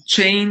to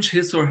change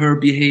his or her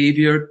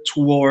behavior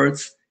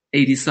towards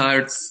a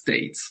desired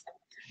state.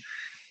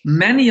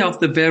 Many of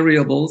the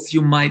variables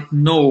you might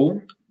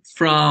know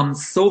from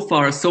so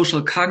far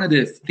social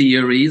cognitive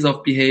theories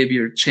of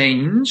behavior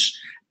change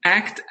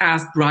act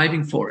as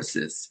driving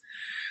forces.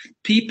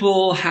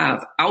 People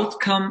have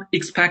outcome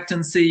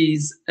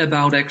expectancies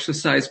about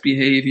exercise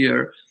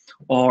behavior,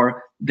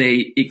 or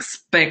they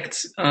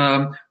expect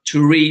to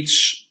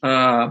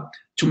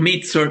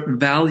meet certain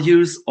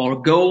values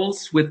or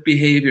goals with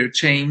behavior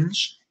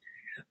change.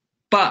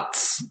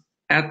 But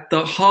at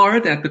the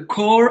heart, at the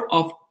core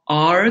of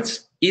art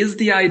is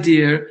the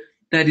idea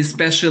that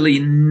especially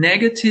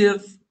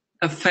negative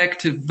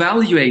affective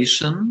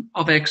valuation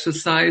of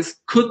exercise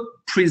could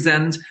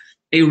present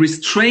a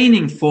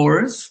restraining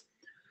force,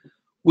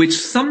 which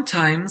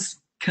sometimes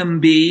can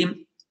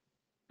be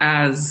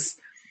as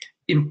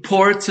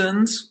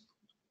important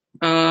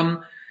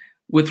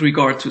with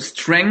regard to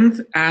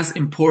strength, as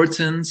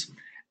important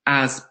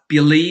as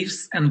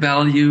beliefs and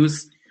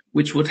values,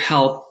 which would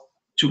help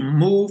to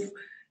move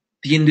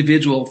the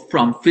individual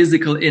from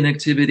physical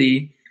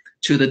inactivity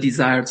to the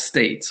desired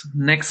state.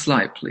 Next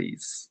slide,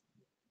 please.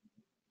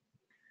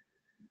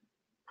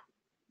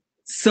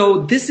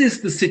 So this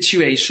is the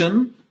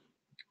situation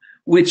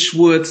which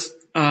would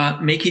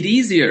make it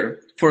easier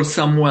for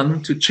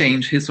someone to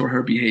change his or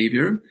her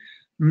behavior,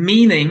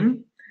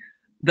 meaning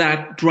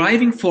that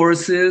driving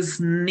forces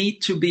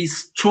need to be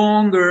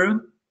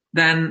stronger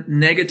than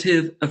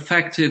negative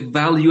affective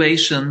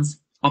valuations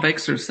of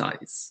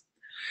exercise.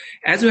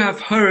 As you have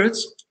heard,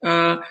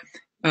 as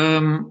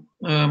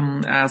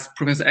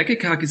Professor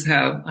Ekkekakis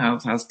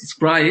has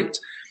described,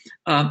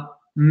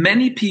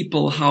 many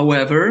people,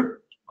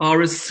 however,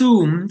 are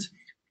assumed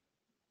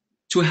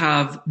to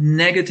have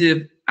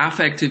negative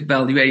affective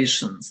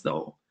valuations,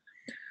 though.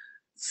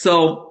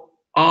 So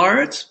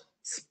art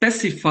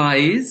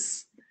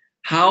specifies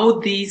how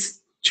these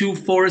two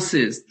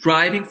forces,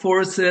 driving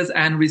forces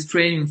and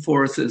restraining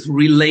forces,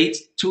 relate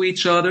to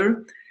each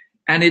other,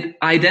 and it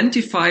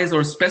identifies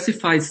or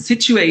specifies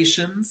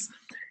situations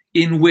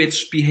in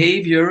which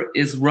behavior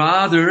is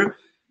rather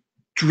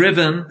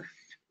driven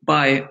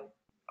by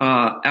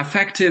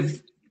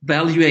affective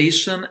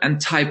valuation and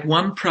type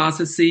 1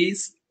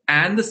 processes,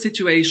 and the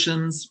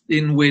situations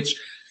in which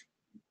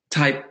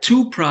type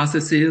 2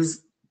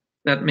 processes,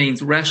 that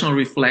means rational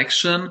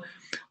reflection,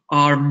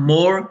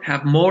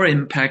 have more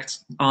impact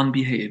on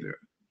behavior.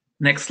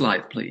 Next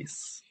slide,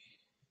 please.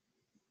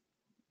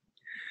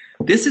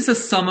 This is a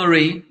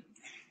summary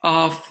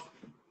of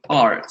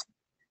art.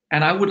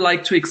 And I would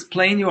like to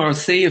explain you or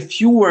say a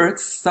few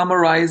words,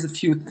 summarize a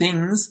few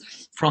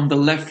things from the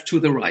left to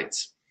the right.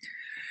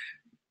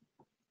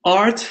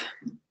 Art,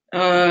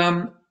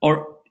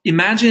 or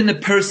imagine a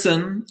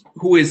person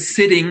who is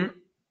sitting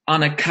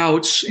on a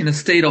couch in a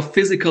state of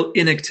physical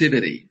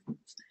inactivity.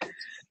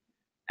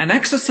 An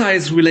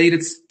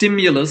exercise-related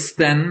stimulus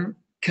then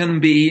can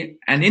be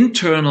an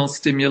internal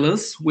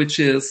stimulus, which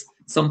is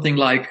something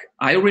like,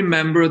 I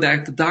remember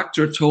that the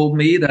doctor told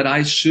me that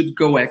I should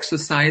go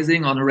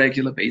exercising on a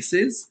regular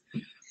basis.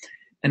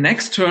 An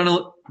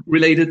external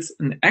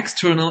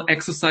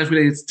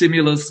exercise-related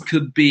stimulus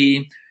could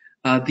be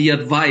the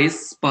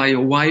advice by a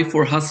wife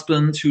or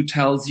husband who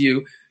tells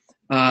you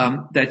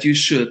that you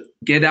should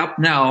get up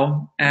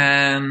now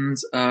and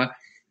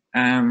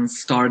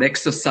start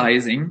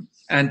exercising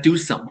and do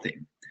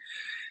something.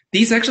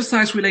 These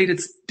exercise-related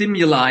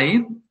stimuli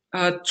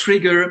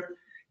trigger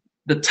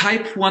the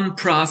type 1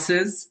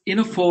 process in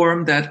a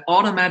form that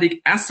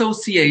automatic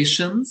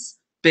associations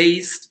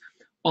based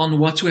on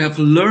what you have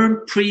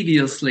learned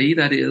previously,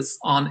 that is,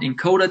 on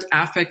encoded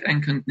affect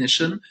and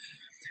cognition,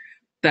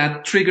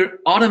 that trigger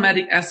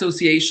automatic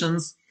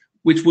associations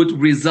which would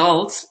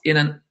result in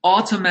an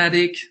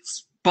automatic,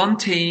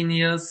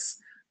 spontaneous,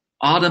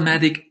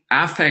 automatic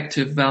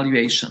affective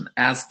valuation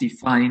as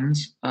defined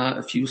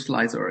a few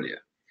slides earlier.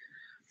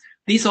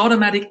 This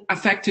automatic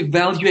affective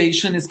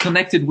valuation is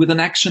connected with an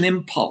action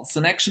impulse.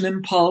 An action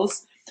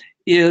impulse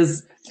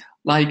is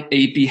like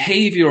a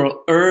behavioral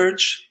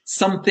urge,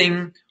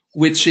 something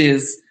which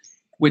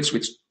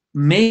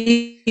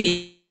may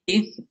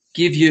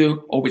give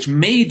you or which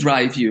may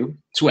drive you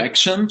to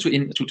action, to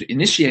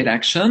initiate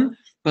action,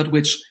 but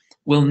which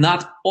will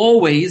not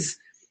always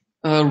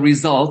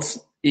result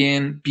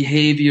in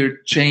behavior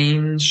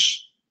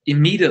change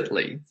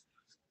immediately,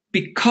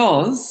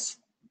 because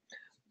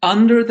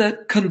under the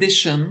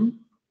condition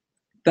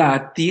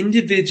that the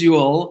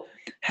individual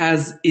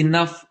has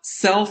enough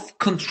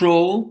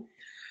self-control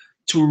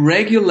to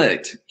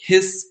regulate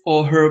his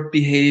or her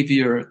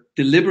behavior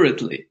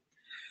deliberately,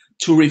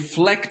 to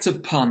reflect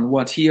upon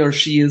what he or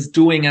she is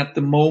doing at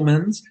the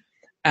moment,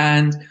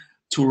 and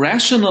to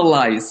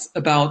rationalize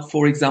about,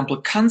 for example,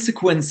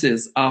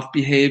 consequences of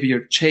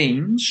behavior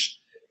change,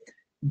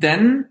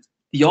 then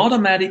the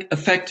automatic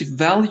affective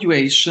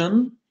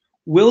valuation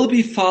will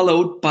be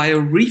followed by a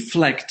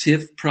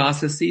reflective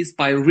processes,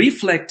 by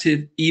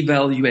reflective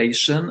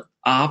evaluation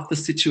of the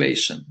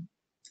situation.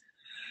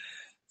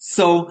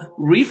 So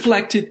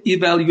reflective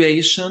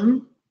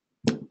evaluation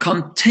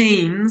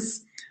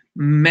contains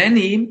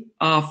many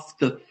of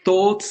the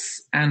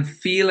thoughts and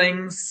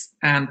feelings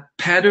and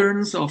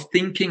patterns of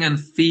thinking and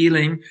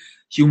feeling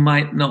you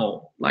might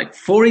know. Like,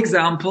 for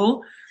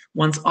example,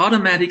 one's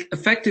automatic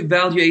affective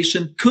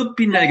valuation could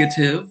be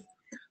negative,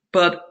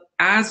 but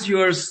as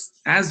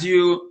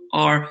you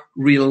are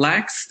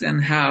relaxed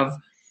and have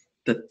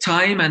the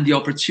time and the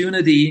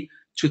opportunity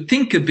to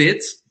think a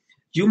bit,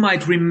 you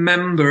might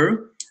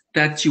remember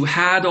that you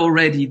had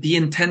already the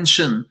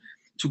intention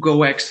to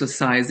go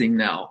exercising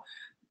now,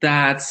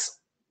 that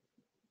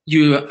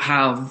you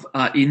have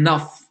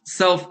enough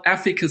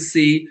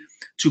self-efficacy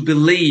to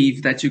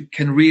believe that you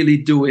can really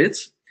do it.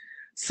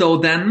 So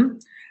then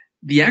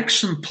the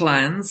action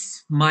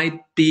plans might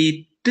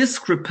be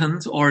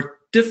discrepant or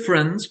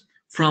different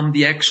from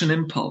the action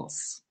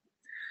impulse.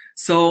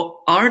 So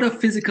art of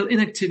physical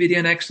inactivity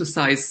and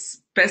exercise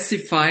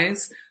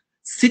specifies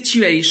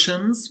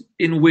situations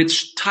in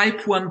which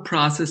type 1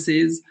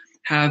 processes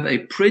have a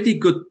pretty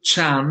good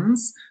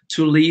chance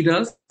to lead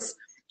us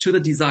to the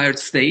desired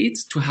state,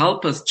 to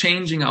help us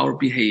changing our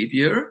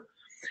behavior.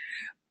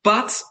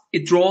 But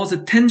it draws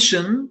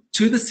attention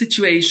to the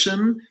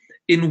situation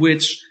in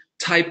which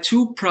type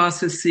 2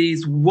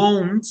 processes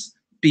won't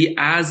be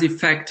as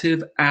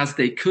effective as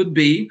they could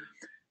be,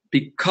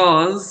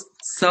 because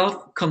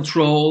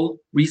self-control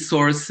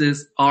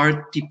resources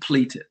are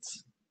depleted.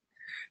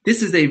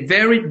 This is a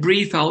very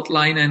brief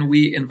outline, and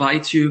we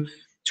invite you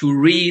to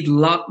read a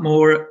lot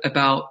more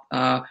about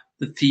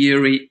the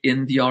theory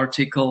in the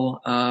article,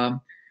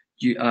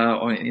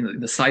 or in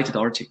the cited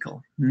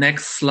article.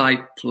 Next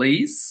slide,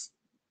 please.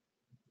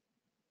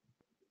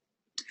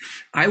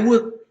 I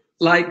would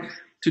like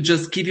to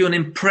just give you an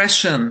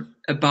impression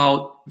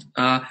about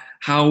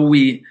how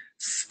we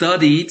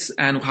studied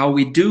and how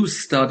we do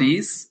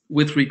studies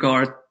with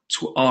regard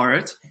to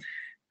art.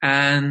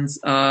 And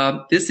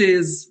this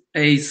is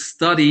a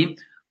study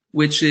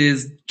which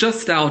is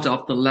just out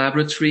of the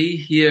laboratory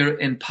here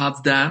in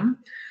Potsdam.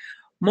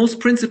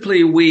 Most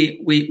principally,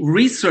 we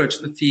research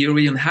the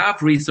theory and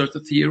have researched the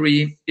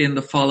theory in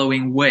the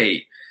following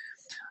way.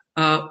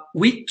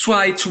 We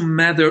try to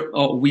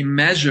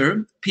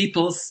measure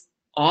people's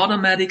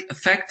automatic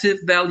affective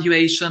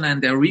valuation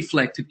and their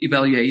reflective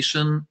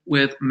evaluation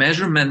with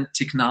measurement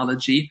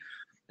technology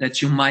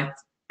that you might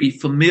be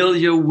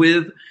familiar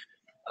with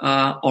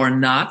or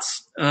not.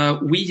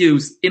 We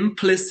use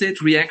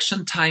implicit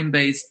reaction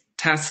time-based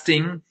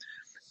testing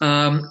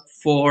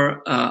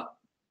for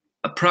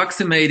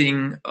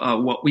approximating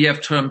what we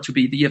have termed to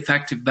be the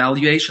affective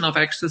valuation of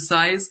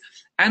exercise,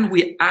 and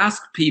we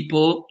ask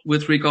people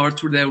with regard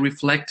to their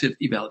reflective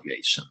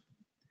evaluation.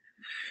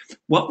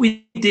 What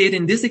we did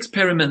in this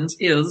experiment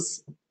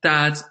is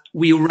that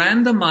we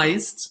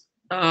randomized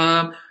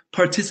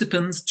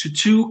participants to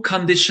two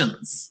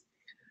conditions.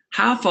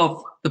 Half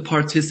of the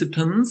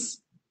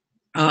participants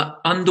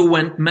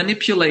underwent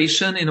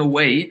manipulation in a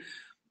way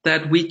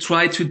that we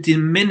try to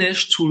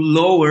diminish, to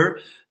lower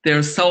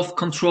their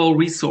self-control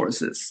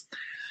resources.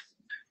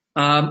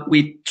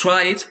 We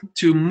tried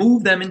to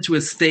move them into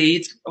a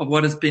state of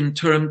what has been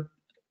termed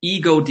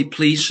ego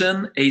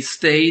depletion, a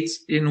state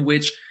in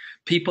which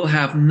people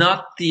have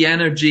not the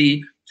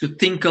energy to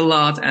think a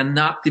lot and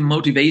not the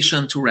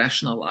motivation to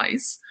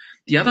rationalize.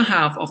 The other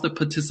half of the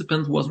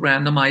participants was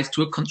randomized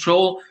to a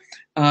control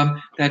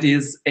that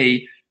is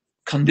a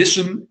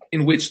condition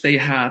in which they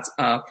had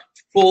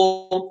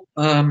full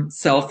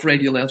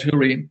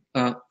self-regulatory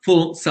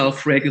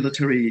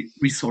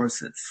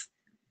resources.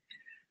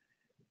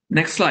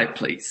 Next slide,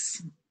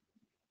 please.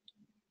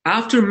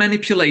 After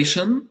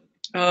manipulation,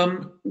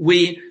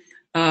 we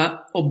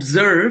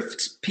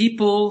observed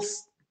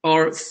people's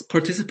or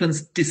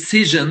participants'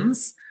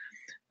 decisions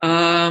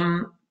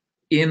in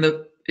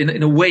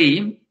a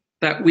way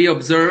that we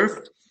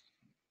observed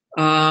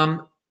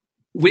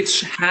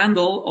which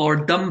handle or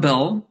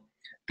dumbbell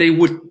they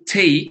would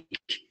take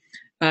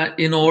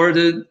in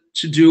order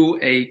to do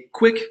a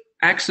quick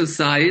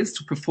exercise,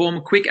 to perform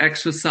a quick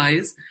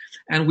exercise,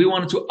 and we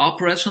wanted to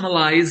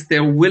operationalize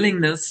their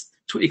willingness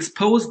to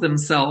expose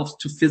themselves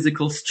to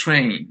physical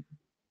strain.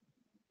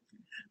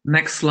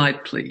 Next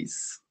slide,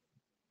 please.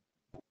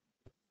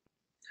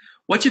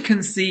 What you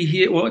can see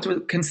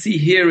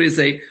here is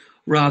a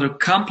rather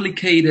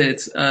complicated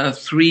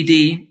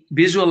 3D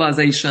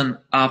visualization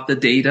of the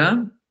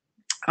data.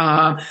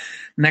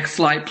 Next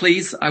slide,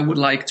 please. I would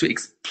like to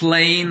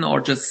explain or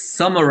just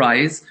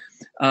summarize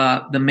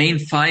the main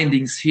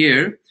findings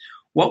here.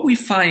 What we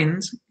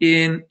find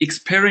in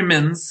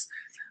experiments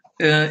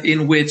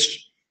in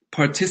which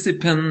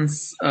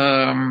participants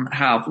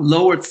have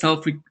lowered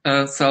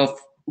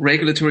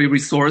self-regulatory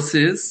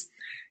resources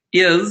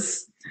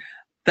is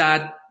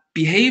that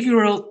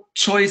behavioral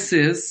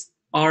choices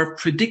are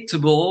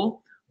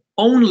predictable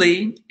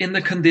only in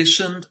the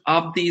condition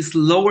of these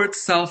lowered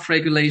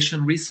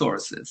self-regulation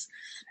resources.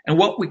 And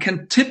what we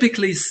can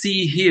typically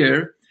see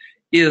here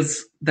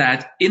is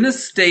that in a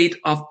state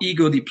of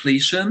ego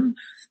depletion,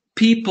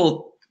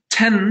 people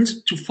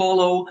tend to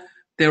follow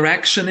their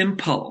action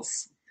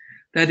impulse.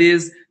 That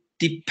is,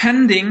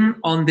 depending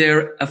on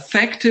their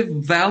affective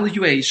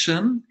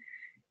valuation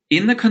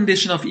in the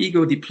condition of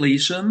ego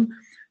depletion,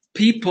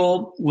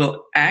 people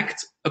will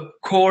act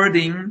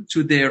according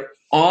to their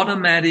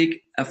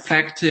automatic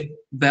affective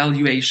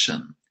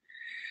valuation.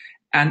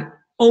 And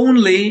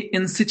only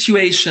in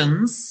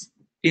situations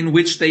in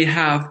which they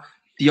have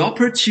the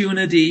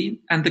opportunity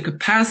and the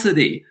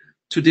capacity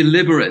to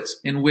deliberate,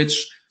 in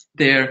which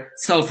their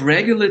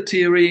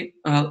self-regulatory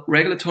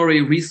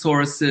regulatory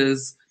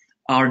resources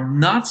are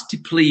not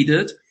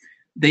depleted,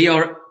 they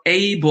are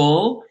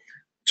able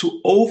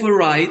to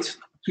override,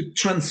 to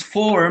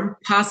transform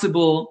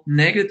possible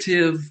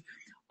negative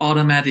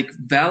automatic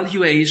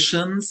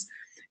valuations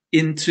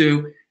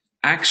into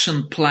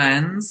action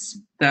plans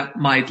that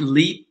might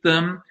lead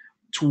them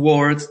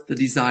towards the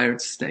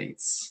desired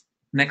states.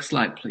 Next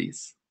slide,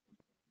 please.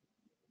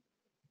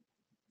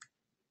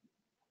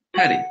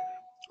 Patty.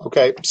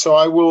 Okay, so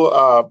I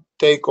will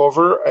take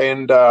over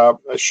and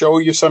show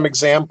you some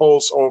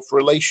examples of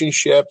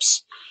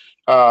relationships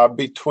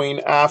between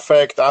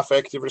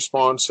affective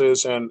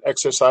responses and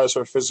exercise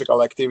or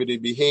physical activity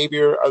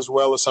behavior, as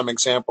well as some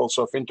examples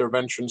of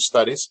intervention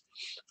studies.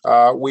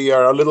 We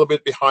are a little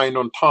bit behind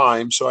on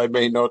time, so I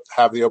may not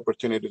have the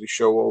opportunity to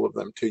show all of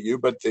them to you,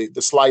 but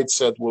the slide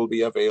set will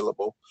be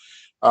available.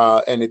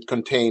 And it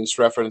contains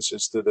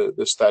references to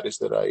the studies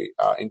that I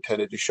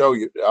intended to show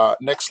you.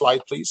 Next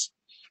slide, please.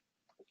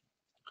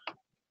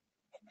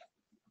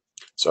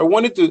 So I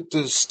wanted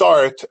to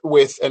start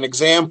with an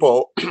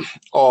example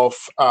of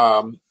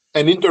an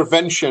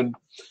intervention,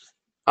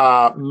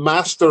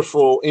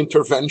 masterful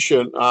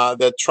intervention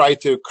that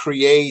tried to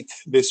create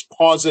this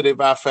positive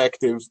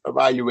affective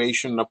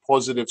evaluation, a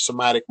positive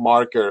somatic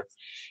marker,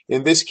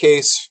 in this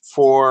case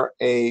for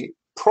a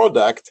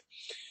product.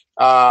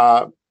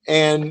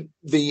 And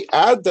the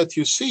ad that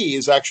you see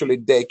is actually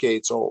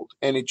decades old,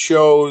 and it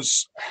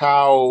shows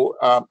how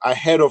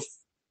ahead of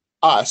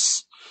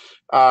us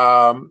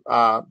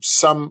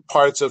some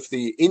parts of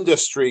the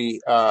industry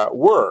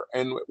were.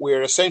 And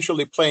we're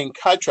essentially playing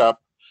catch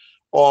up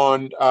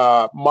on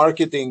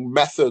marketing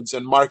methods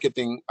and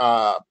marketing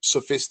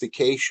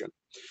sophistication.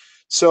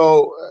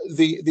 So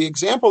the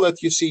example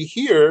that you see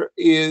here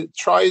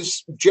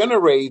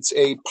generates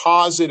a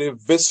positive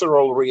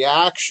visceral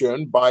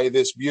reaction by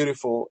this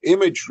beautiful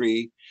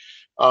imagery,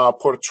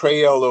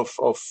 portrayal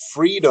of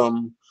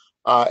freedom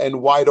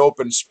and wide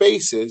open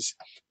spaces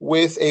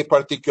with a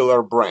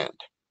particular brand.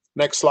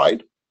 Next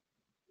slide.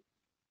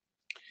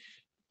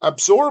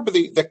 Absorb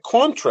the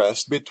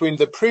contrast between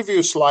the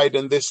previous slide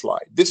and this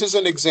slide. This is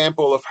an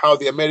example of how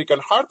the American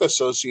Heart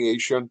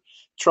Association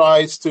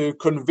tries to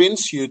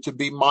convince you to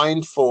be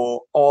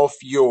mindful of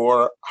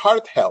your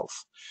heart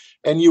health.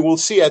 And you will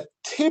see a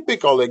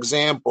typical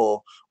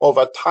example of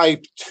a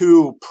type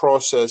 2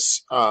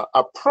 process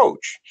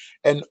approach,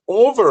 an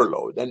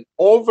overload, an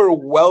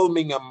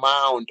overwhelming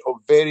amount of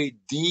very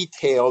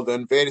detailed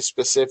and very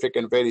specific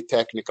and very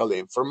technical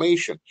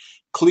information,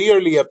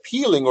 clearly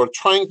appealing or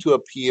trying to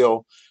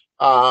appeal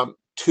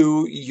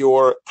to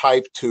your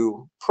type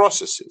 2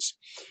 processes.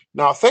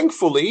 Now,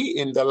 thankfully,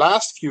 in the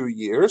last few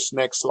years,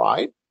 next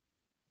slide,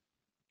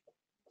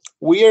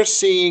 we are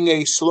seeing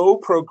a slow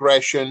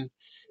progression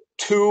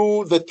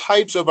to the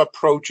types of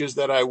approaches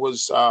that I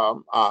was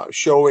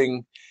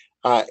showing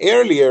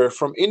earlier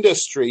from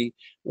industry,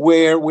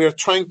 where we're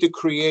trying to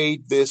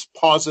create this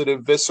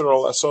positive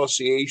visceral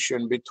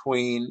association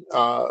between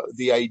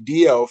the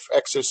idea of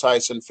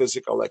exercise and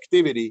physical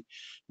activity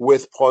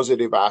with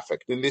positive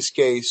affect. In this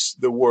case,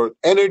 the word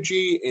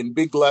energy in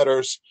big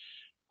letters,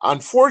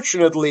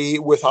 unfortunately,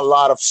 with a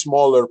lot of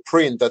smaller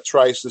print that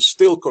tries to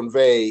still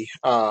convey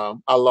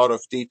a lot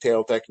of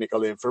detailed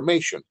technical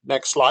information.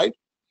 Next slide.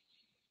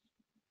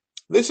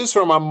 This is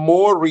from a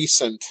more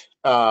recent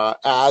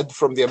ad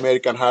from the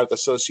American Heart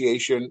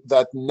Association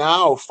that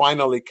now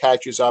finally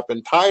catches up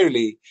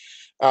entirely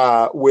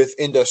with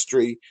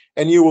industry.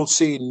 And you will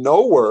see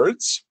no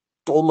words,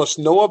 almost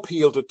no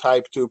appeal to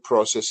type 2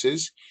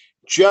 processes,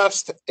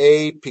 just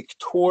a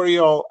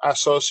pictorial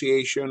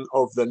association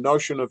of the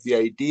notion of the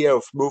idea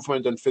of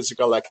movement and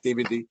physical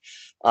activity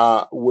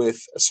with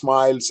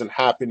smiles and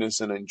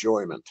happiness and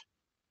enjoyment.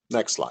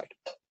 Next slide.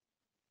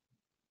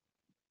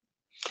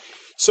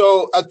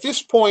 So at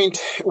this point,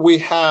 we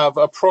have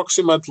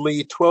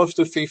approximately 12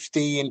 to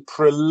 15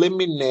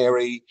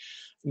 preliminary,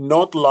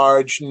 not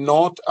large,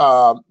 not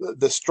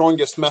the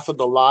strongest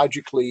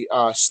methodologically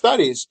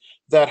studies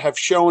that have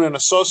shown an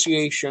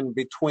association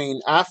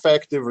between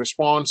affective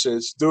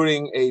responses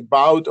during a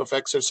bout of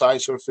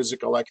exercise or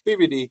physical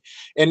activity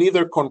and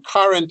either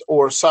concurrent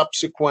or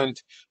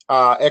subsequent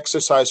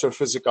exercise or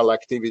physical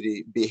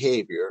activity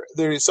behavior.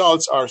 The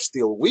results are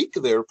still weak,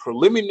 they're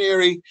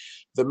preliminary.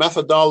 The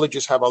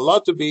methodologies have a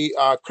lot to be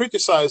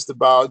criticized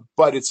about,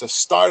 but it's a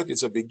start,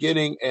 it's a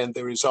beginning, and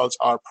the results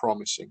are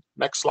promising.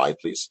 Next slide,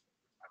 please.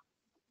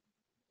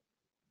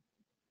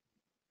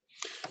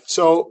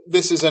 So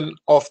this is an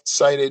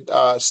oft-cited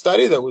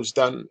study that was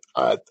done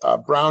at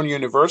Brown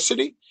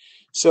University.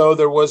 So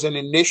there was an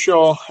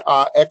initial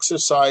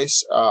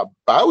exercise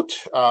bout.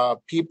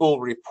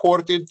 People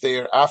reported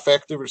their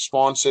affective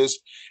responses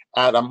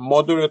at a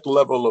moderate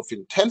level of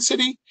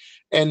intensity,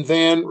 and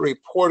then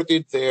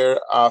reported their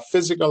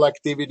physical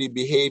activity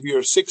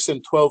behavior 6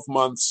 and 12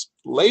 months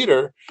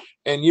later.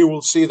 And you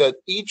will see that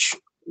each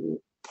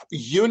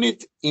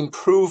unit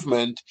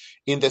improvement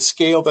in the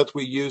scale that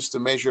we use to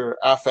measure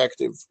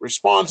affective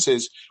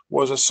responses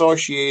was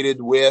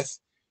associated with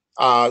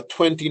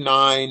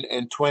 29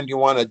 and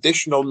 21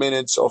 additional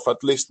minutes of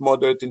at least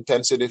moderate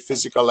intensity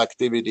physical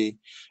activity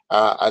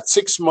at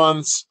 6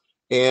 months,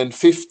 and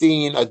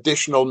 15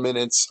 additional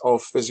minutes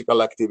of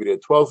physical activity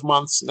at 12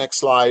 months. Next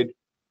slide.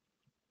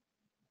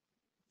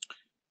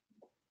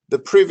 The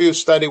previous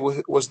study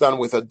was done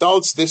with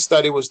adults. This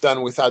study was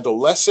done with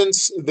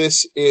adolescents.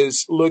 This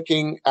is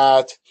looking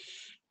at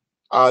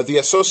the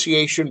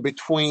association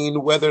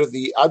between whether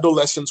the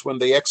adolescents, when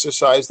they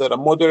exercised at a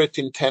moderate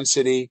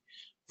intensity,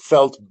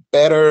 felt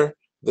better,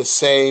 the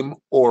same,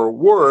 or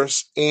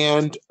worse,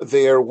 and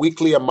their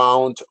weekly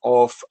amount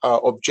of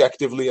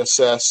objectively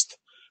assessed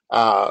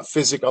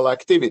physical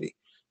activity.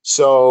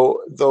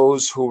 So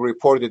those who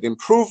reported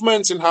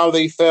improvements in how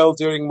they felt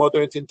during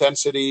moderate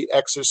intensity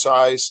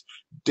exercise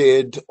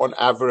did on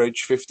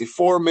average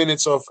 54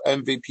 minutes of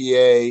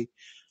MVPA.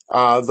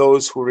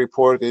 Those who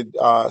reported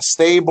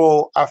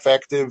stable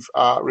affective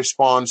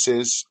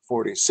responses,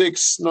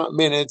 46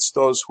 minutes.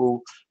 Those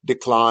who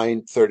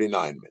declined,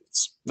 39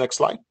 minutes. Next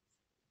slide.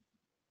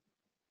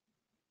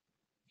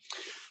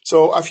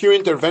 So a few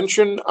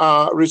intervention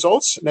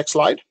results. Next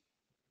slide.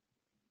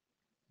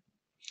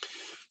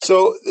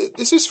 So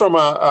this is from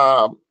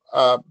a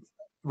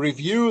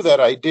review that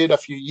I did a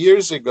few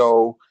years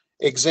ago,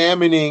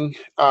 examining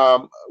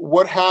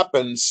what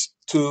happens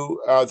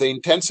to the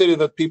intensity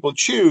that people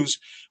choose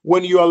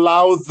when you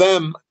allow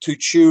them to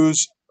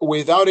choose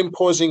without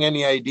imposing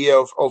any idea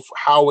of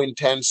how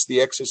intense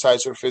the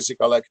exercise or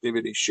physical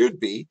activity should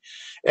be.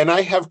 And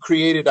I have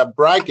created a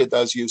bracket,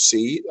 as you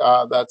see,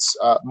 that's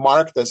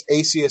marked as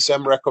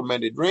ACSM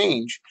recommended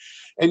range.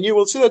 And you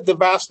will see that the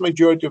vast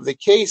majority of the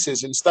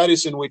cases in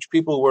studies in which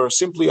people were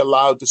simply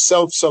allowed to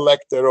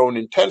self-select their own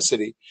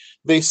intensity,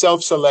 they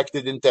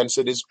self-selected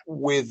intensities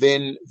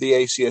within the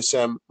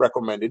ACSM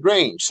recommended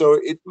range. So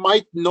it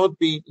might not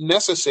be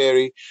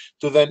necessary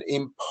to then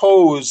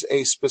impose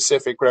a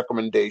specific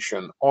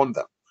recommendation on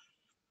them.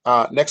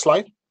 Next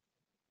slide.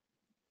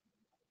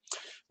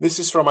 This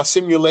is from a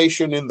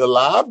simulation in the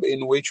lab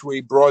in which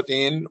we brought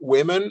in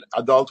women,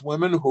 adult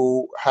women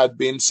who had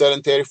been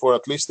sedentary for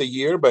at least a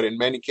year, but in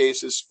many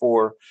cases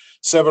for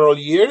several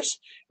years.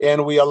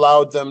 And we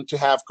allowed them to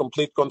have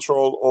complete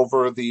control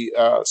over the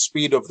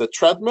speed of the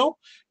treadmill.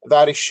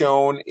 That is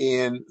shown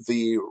in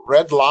the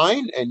red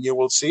line, and you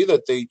will see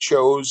that they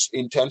chose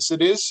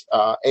intensities,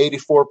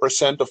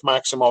 84% of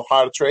maximal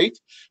heart rate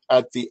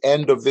at the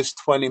end of this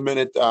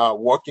 20-minute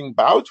walking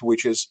bout,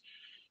 which is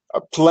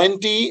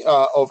plenty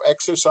of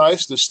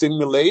exercise to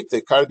stimulate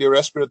the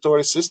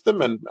cardiorespiratory system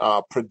and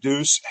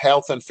produce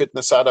health and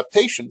fitness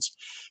adaptations.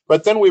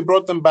 But then we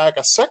brought them back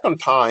a second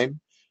time,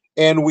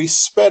 and we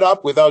sped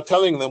up, without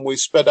telling them, we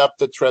sped up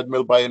the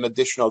treadmill by an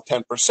additional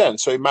 10%.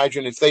 So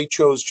imagine if they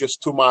chose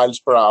just 2 miles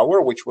per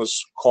hour, which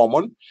was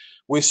common,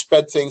 we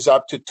sped things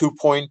up to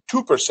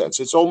 2.2%.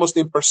 So it's almost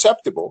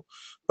imperceptible.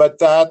 But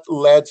that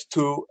led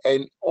to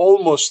an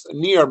almost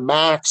near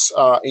max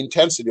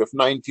intensity of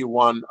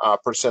 91%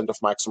 of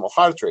maximal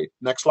heart rate.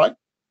 Next slide.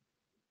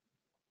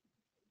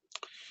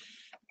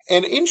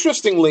 And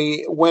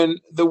interestingly, when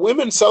the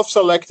women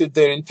self-selected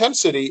their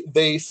intensity,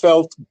 they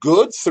felt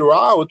good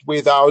throughout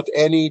without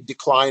any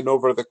decline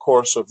over the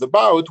course of the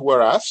bout,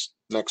 whereas,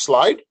 next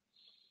slide,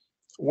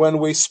 when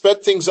we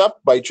sped things up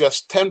by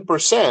just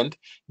 10%,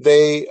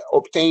 they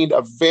obtained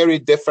a very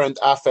different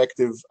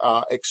affective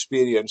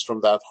experience from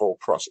that whole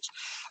process.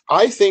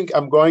 I think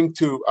I'm going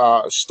to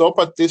stop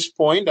at this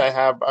point. I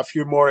have a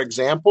few more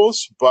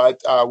examples, but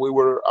we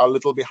were a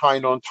little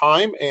behind on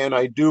time, and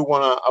I do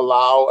want to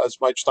allow as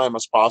much time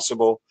as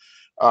possible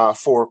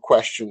for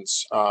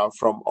questions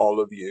from all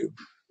of you.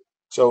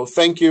 So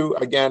thank you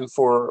again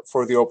for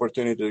the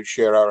opportunity to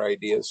share our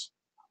ideas.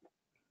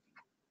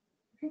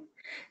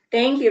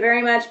 Thank you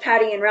very much,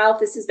 Patty and Ralph.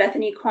 This is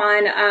Bethany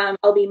Kwan.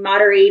 I'll be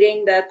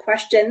moderating the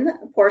question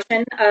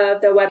portion of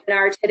the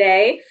webinar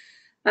today.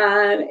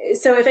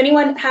 So if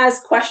anyone has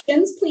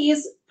questions,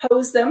 please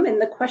pose them in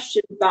the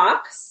question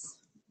box,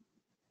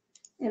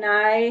 and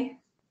I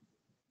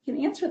can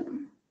answer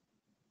them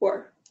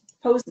or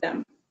pose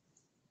them.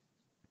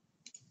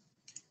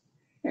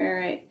 All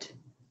right.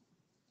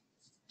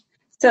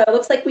 So it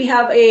looks like we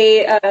have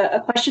a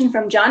question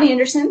from John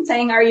Anderson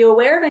saying, are you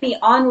aware of any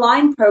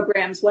online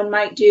programs one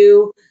might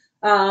do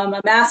a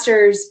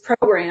master's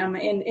program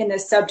in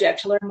this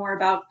subject to learn more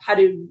about how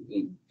to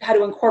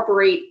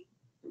incorporate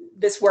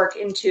this work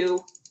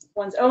into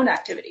one's own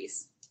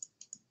activities?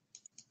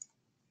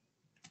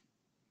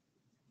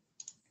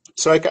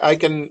 So I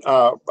can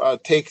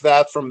take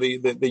that from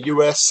the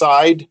US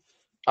side.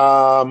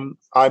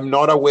 I'm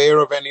not aware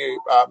of any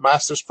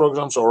master's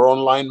programs or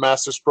online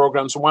master's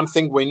programs. One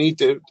thing we need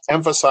to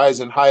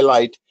emphasize and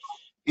highlight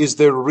is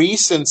the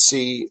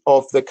recency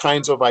of the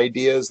kinds of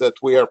ideas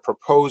that we are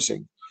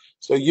proposing.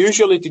 So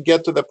usually to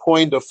get to the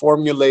point of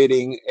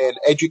formulating an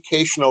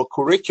educational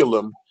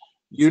curriculum,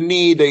 you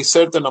need a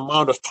certain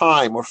amount of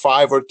time, or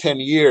 5 or 10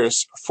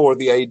 years, for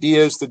the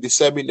ideas to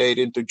disseminate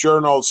into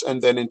journals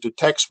and then into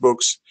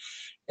textbooks,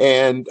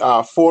 and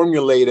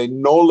formulate a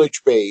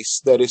knowledge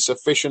base that is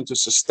sufficient to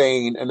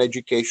sustain an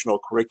educational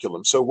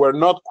curriculum. So we're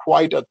not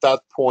quite at that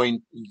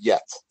point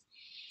yet.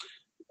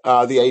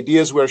 The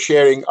ideas we're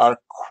sharing are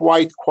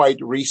quite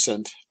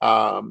recent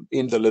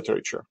in the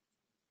literature.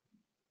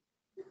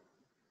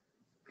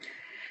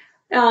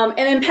 And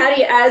then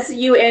Patty, as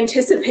you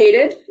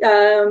anticipated,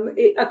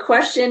 a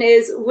question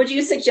is, would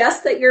you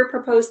suggest that your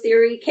proposed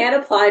theory can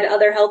apply to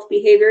other health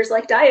behaviors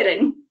like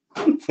dieting?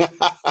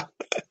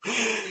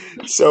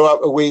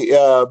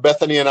 So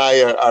Bethany and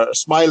I are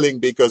smiling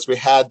because we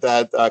had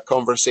that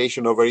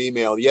conversation over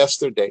email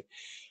yesterday.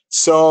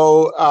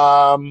 So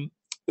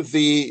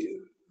the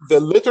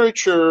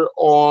literature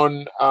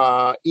on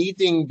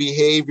eating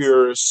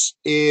behaviors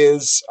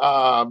is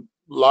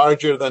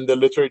larger than the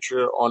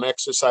literature on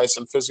exercise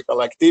and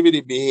physical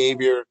activity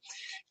behavior.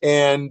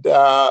 And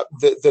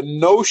the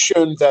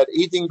notion that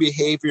eating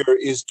behavior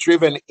is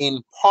driven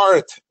in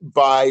part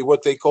by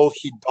what they call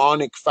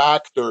hedonic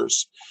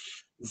factors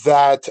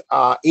that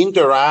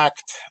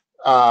interact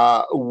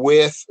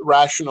with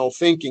rational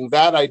thinking,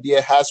 that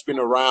idea has been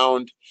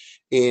around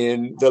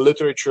in the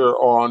literature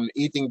on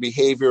eating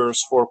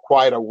behaviors for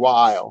quite a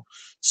while.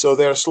 So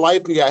they're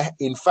slightly,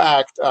 in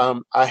fact,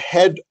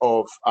 ahead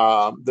of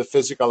the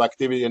physical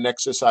activity and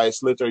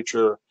exercise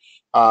literature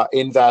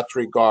in that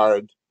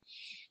regard.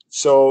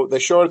 So the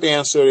short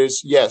answer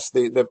is yes,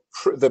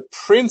 the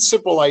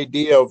principal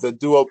idea of the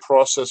dual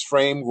process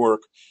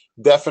framework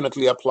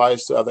definitely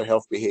applies to other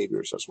health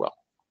behaviors as well.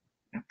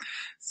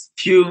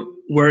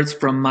 Few words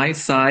from my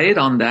side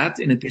on that.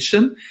 In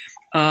addition,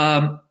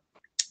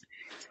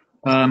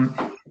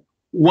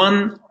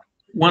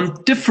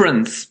 one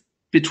difference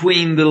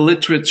between the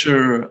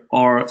literature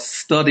or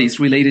studies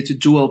related to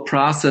dual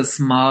process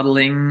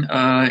modeling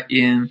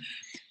in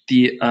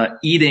the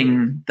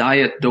eating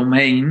diet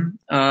domain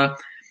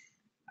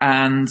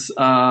and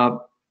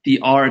the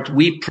art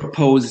we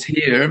propose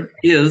here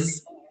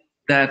is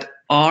that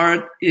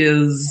art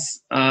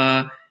is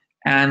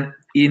an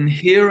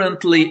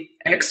inherently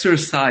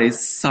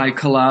exercise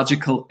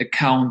psychological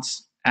account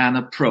and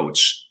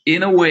approach,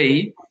 in a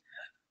way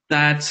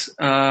that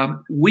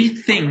we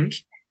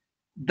think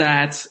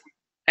that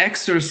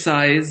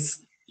exercise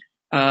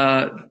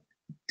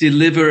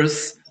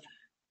delivers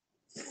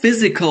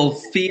physical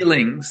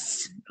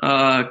feelings,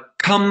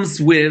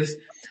 comes with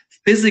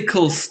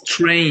physical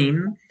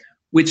strain,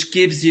 which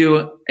gives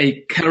you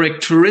a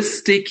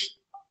characteristic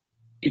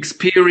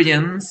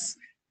experience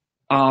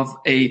of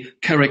a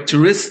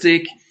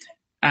characteristic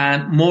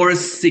and more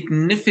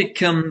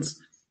significant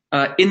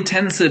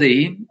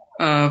intensity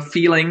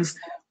feelings,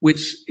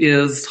 which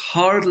is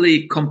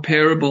hardly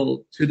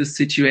comparable to the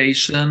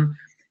situation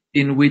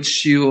in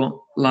which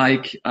you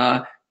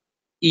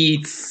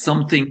eat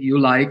something you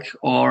like,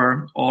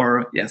 or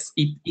yes,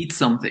 eat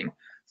something.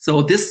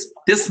 So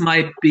this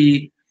might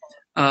be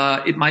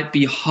it might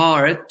be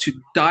hard to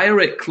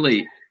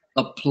directly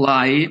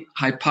apply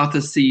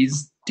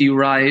hypotheses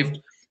derived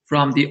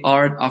from the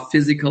art of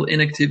physical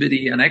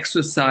inactivity and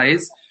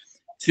exercise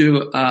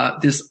to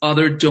this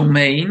other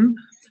domain.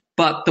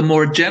 But the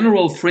more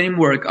general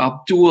framework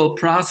of dual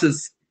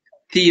process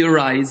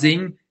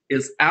theorizing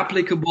is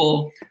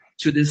applicable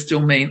to this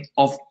domain,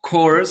 of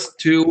course,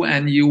 too,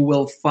 and you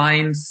will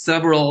find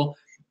several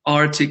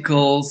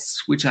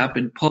articles which have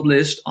been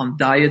published on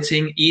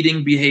dieting,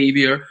 eating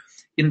behavior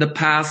in the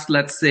past,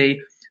 let's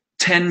say,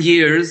 10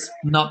 years,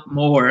 not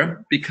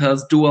more,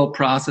 because dual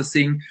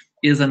processing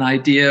is an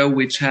idea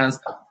which has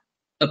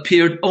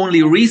appeared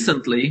only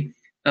recently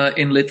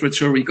in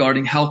literature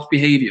regarding health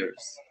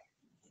behaviors.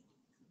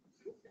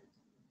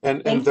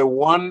 And the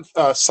one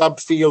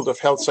subfield of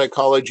health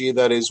psychology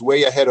that is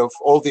way ahead of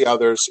all the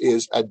others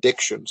is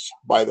addictions,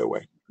 by the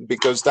way,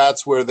 because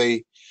that's where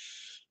they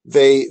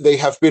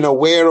have been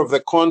aware of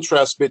the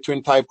contrast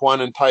between type 1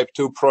 and type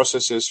 2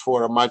 processes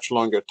for a much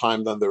longer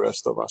time than the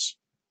rest of us.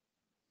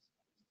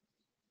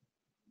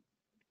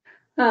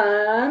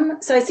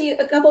 So I see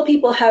a couple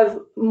people have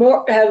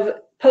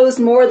posed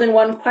more than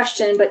one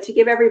question, but to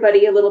give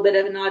everybody a little bit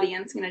of an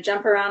audience, I'm going to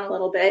jump around a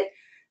little bit.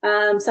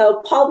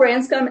 So Paul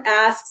Branscombe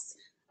asks,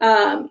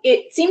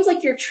 it seems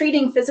like you're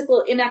treating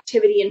physical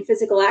inactivity and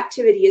physical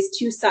activity as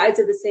two sides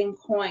of the same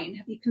coin.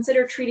 Have you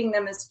considered treating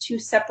them as two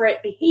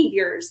separate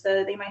behaviors,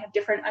 though they might have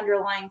different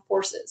underlying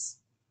forces?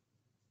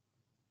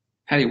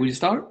 Hey, will you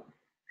start?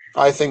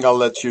 I think I'll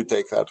let you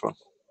take that one.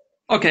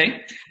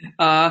 Okay.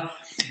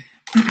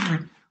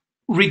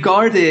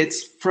 Regarded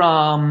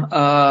from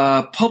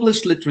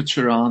published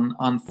literature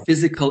on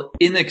physical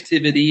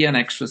inactivity and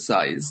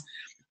exercise,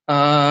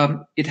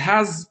 it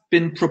has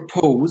been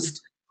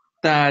proposed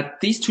that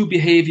these two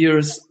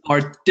behaviors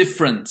are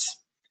different.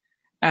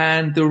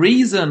 And the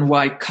reason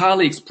why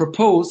colleagues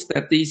proposed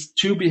that these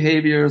two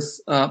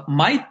behaviors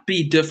might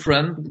be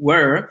different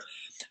were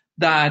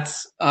that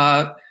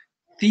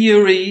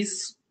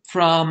theories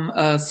from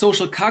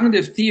social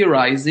cognitive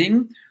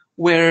theorizing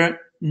were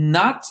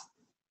not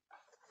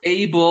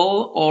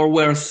able or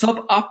were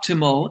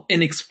suboptimal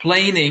in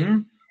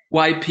explaining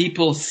why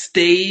people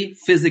stay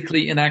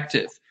physically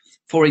inactive.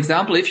 For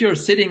example, if you're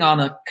sitting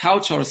on a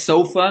couch or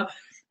sofa,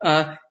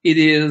 it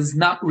is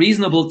not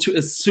reasonable to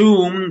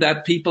assume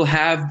that people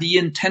have the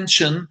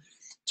intention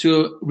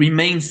to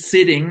remain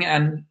sitting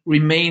and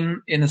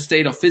remain in a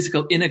state of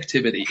physical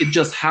inactivity. It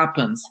just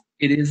happens.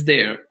 It is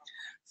there.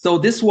 So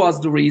this was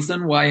the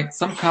reason why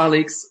some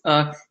colleagues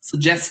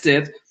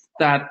suggested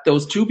that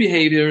those two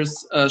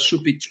behaviors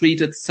should be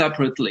treated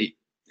separately.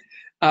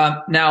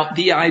 Now,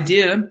 the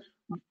idea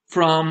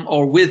from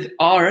or with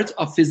art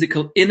of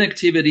physical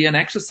inactivity and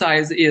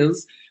exercise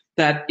is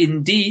that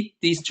indeed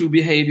these two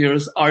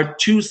behaviors are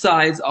two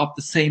sides of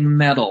the same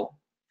medal.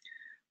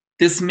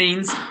 This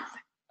means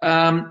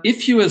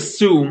if you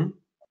assume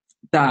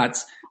that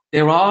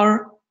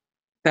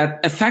that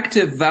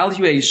affective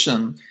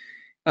valuation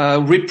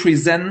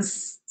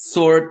represents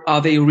sort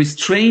of a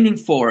restraining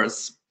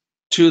force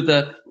to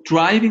the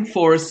driving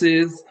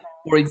forces,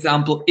 for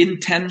example,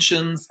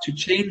 intentions to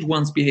change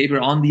one's behavior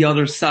on the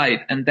other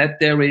side, and that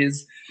there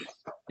is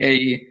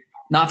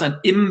not an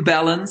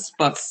imbalance,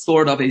 but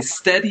sort of a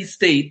steady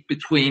state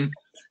between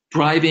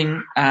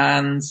driving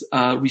and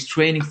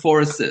restraining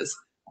forces,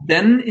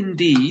 then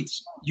indeed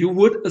you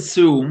would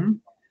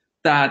assume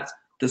that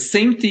the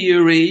same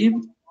theory,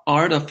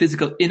 art of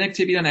physical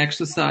inactivity and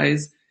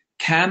exercise,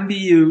 can be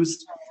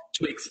used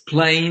to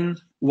explain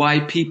why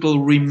people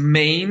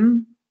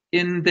remain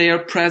in their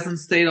present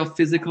state of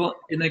physical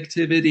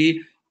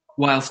inactivity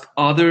whilst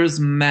others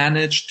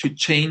manage to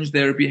change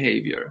their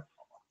behavior.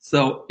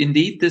 So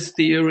indeed, this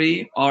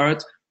theory,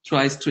 art,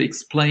 tries to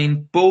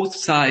explain both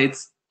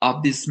sides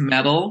of this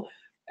medal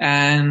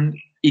and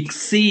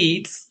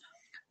exceeds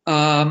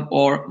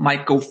or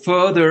might go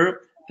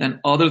further than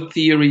other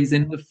theories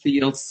in the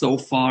field so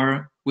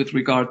far with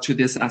regard to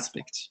this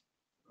aspect.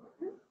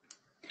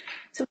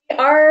 So we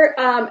are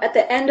at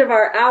the end of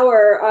our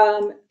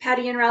hour.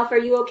 Patty and Ralf, are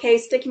you okay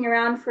sticking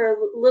around for a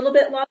little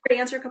bit longer to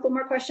answer a couple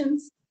more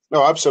questions?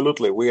 No,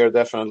 absolutely. We are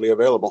definitely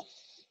available.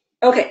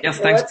 Okay. Yes,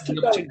 so thanks let's for the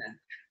keep going opportunity.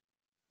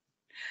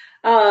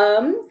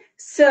 then.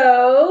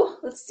 So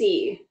let's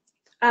see.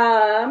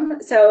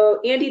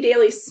 So Andy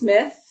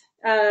Daly-Smith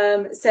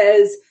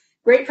says,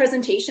 great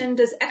presentation.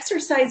 Does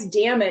exercise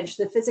damage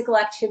the physical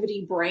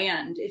activity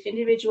brand if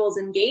individuals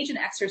engage in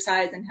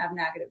exercise and have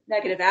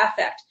negative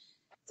affect?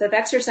 So if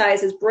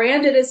exercise is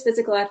branded as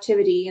physical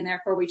activity and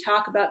therefore we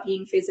talk about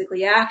being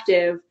physically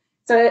active,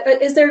 so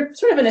is there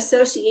sort of an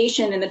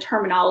association in the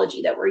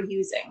terminology that we're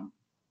using?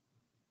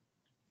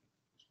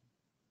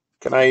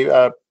 Can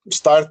I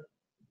start,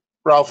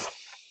 Ralf?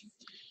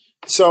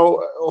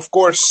 So, of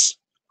course,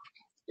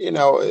 you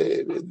know,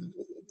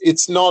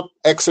 it's not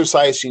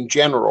exercise in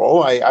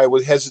general. I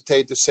would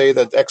hesitate to say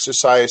that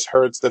exercise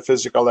hurts the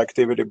physical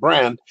activity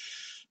brand,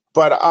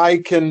 but I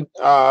can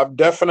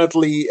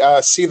definitely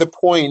see the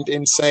point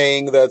in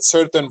saying that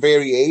certain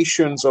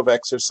variations of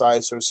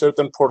exercise or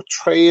certain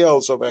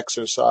portrayals of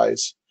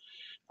exercise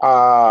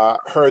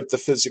hurt the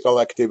physical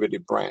activity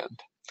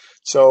brand.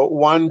 So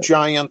one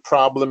giant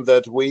problem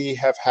that we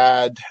have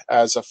had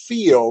as a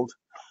field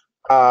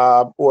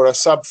or a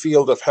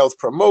subfield of health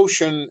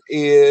promotion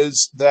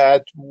is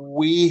that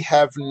we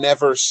have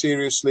never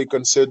seriously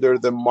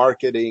considered the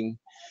marketing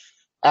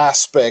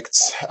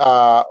aspects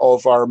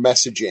of our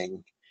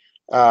messaging,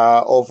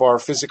 of our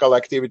physical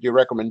activity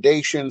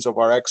recommendations, of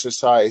our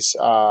exercise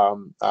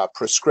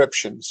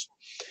prescriptions.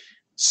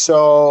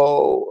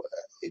 So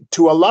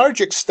to a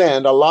large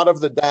extent, a lot of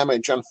the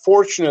damage,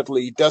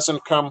 unfortunately,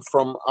 doesn't come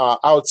from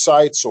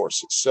outside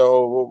sources.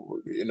 So,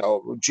 you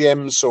know,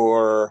 gyms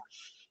or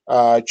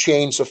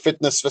chains of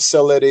fitness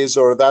facilities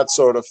or that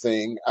sort of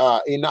thing.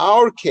 In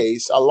our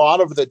case, a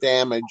lot of the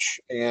damage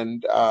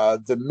and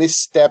the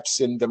missteps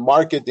in the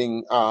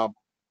marketing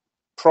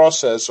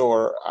process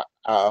or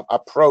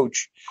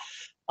approach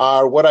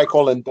are what I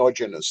call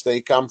endogenous.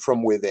 They come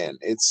from within.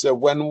 It's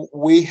when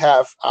we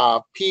have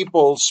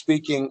people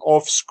speaking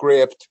off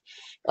script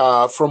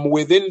from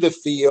within the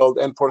field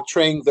and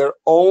portraying their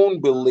own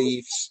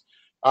beliefs,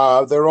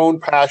 their own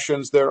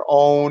passions, their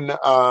own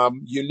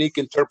unique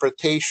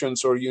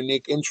interpretations or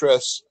unique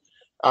interests,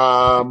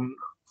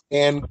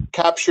 and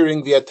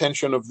capturing the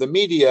attention of the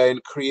media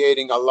and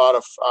creating a lot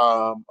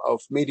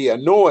of media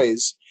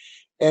noise,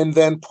 and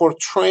then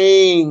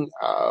portraying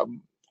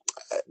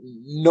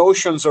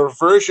notions or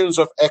versions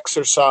of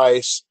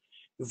exercise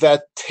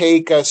that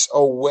take us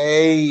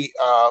away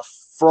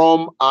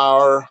from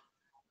our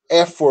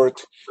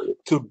effort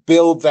to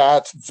build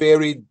that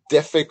very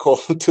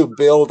difficult to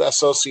build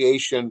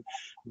association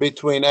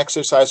between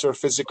exercise or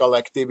physical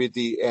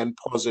activity and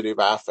positive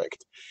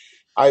affect.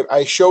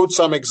 I showed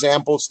some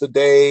examples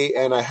today,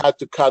 and I had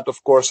to cut,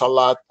 of course, a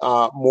lot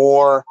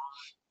more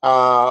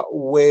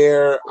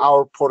where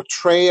our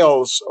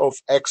portrayals of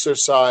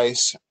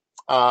exercise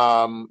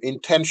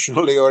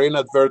intentionally or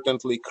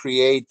inadvertently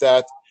create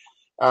that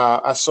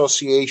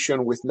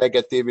association with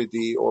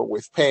negativity or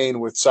with pain,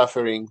 with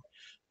suffering.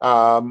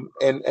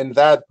 And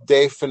that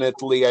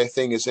definitely, I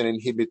think, is an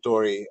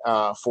inhibitory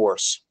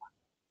force.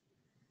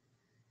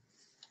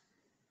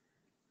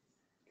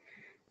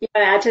 You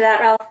want to add to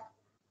that, Ralf?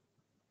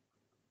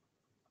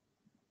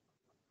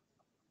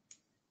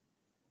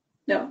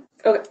 No.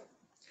 Okay.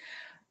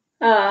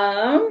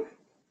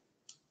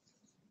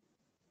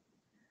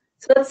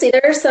 So let's see,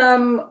 there are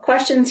some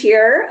questions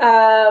here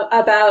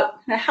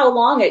about how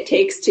long it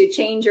takes to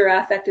change your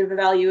affective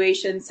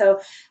evaluation. So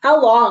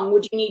how long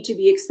would you need to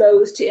be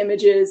exposed to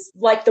images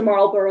like the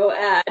Marlboro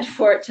ad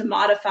for it to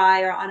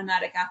modify our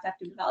automatic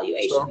affective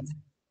evaluation? So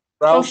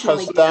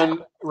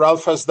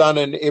Ralf has done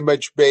an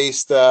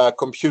image-based,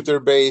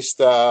 computer-based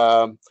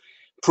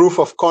proof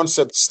of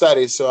concept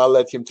study, so I'll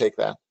let him take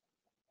that.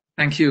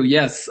 Thank you.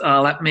 Yes,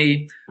 let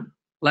me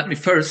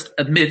first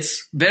admit,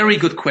 very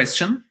good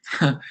question.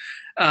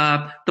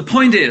 The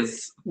point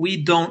is,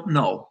 we don't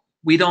know.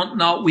 We don't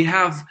know. We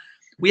have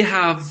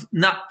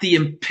not the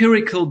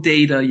empirical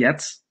data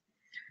yet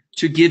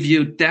to give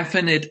you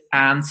definite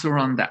answer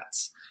on that.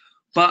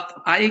 But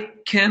I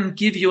can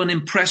give you an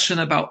impression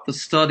about the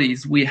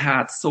studies we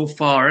had so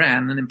far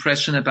and an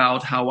impression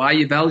about how I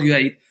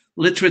evaluate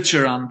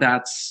literature on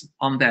that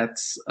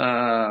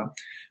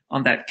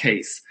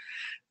case.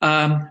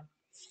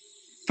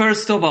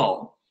 First of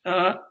all,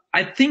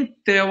 I think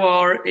there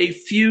are a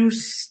few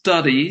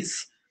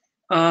studies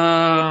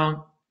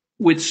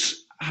which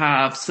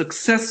have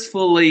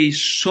successfully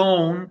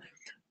shown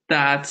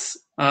that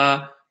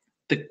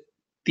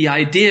the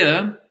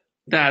idea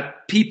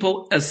that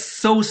people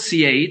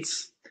associate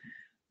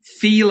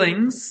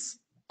feelings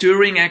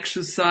during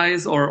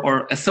exercise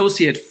or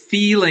associate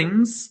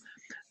feelings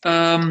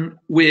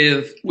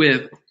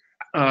with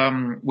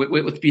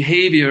with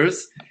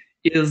behaviors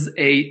is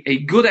a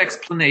good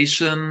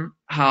explanation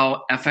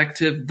how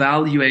affective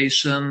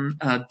valuation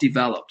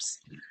develops.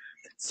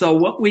 So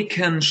what we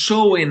can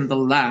show in the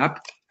lab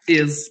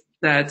is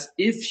that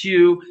if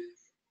you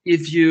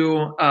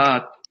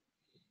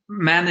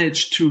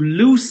manage to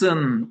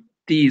loosen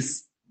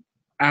these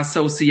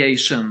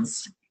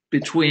associations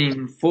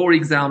between, for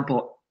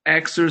example,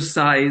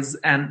 exercise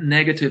and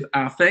negative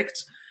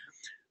affect,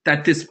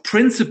 that this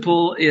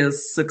principle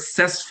is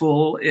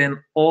successful in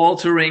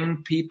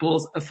altering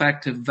people's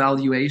affective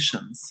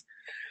valuations.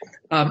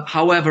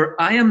 However,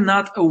 I am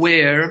not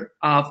aware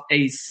of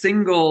a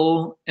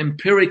single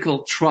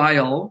empirical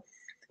trial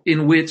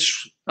in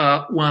which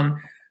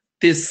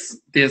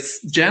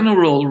this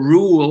general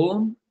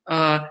rule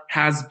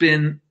has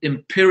been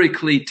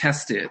empirically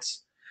tested.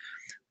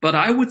 But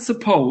I would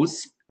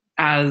suppose,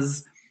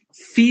 as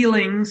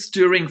feelings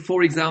during,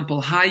 for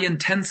example,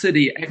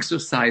 high-intensity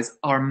exercise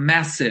are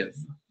massive,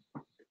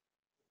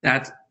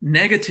 that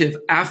negative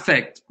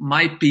affect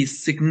might be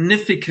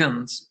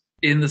significant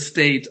in the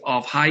state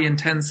of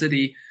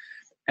high-intensity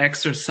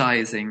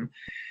exercising.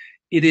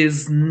 It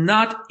is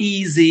not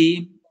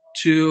easy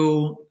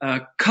to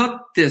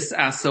cut this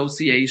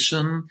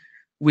association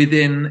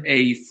within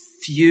a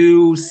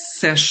few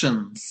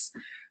sessions.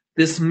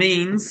 This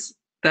means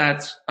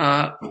that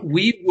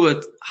we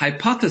would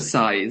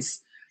hypothesize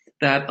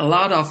that a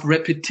lot of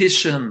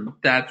repetition,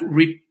 that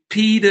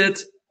repeated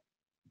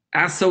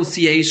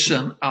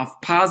association of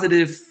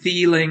positive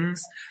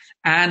feelings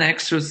and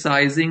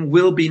exercising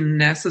will be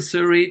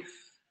necessary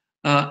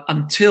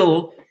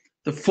until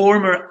the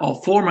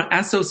former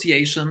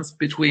associations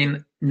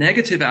between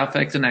negative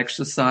affect and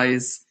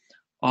exercise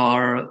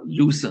are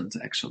loosened,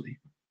 actually.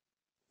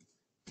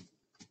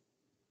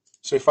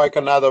 So if I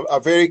can add a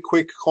very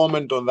quick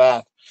comment on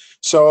that.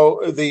 So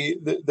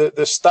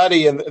the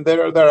study, and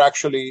there are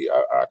actually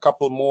a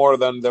couple more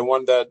than the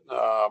one that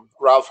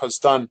Ralf has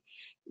done.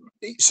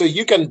 So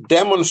you can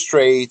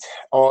demonstrate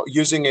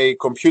using a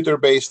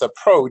computer-based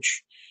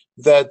approach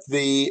that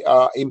the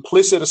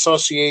implicit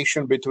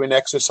association between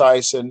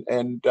exercise and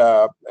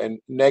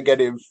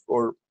negative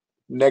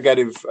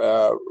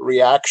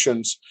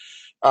reactions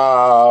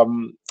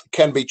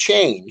can be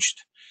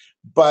changed,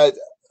 but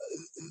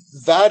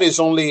that is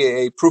only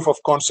a proof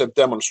of concept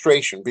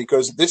demonstration,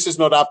 because this is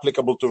not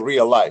applicable to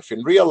real life.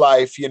 In real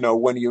life,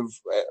 when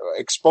you've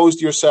exposed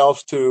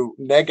yourself to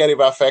negative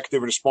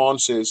affective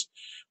responses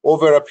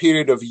over a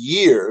period of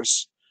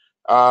years,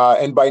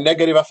 and by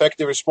negative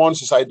affective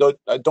responses, I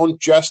don't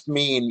just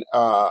mean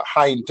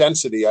high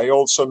intensity. I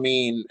also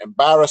mean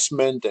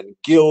embarrassment and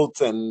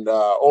guilt and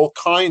all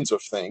kinds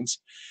of things.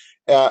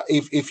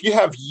 If you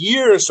have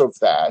years of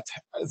that,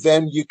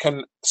 then you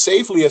can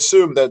safely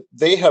assume that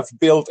they have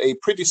built a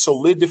pretty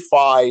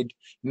solidified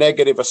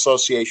negative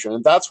association.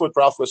 And that's what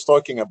Ralf was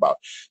talking about.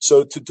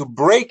 So to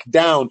break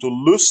down, to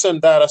loosen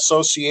that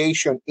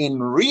association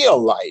in real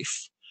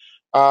life,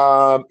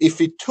 if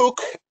it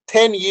took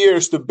 10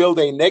 years to build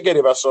a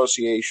negative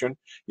association,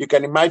 you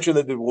can imagine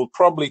that it will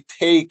probably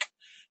take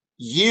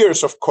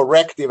years of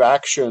corrective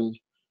action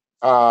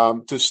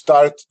to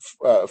start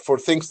for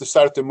things to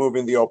start to move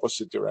in the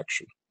opposite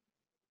direction.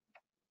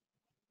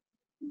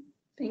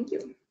 Thank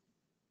you.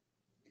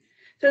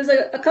 So there's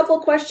a couple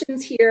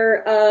questions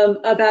here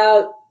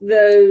about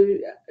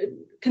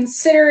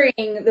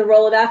considering the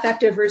role of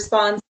affective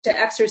response to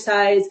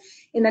exercise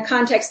in the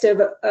context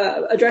of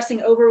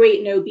addressing overweight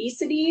and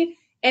obesity,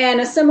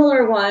 and a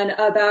similar one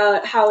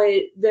about how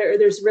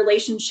there's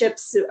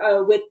relationships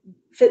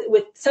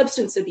with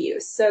substance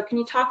abuse. So can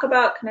you talk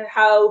about kind of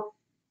how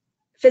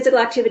physical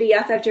activity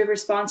affective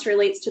response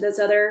relates to those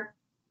other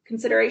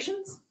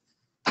considerations?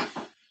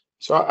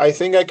 So I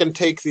think I can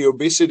take the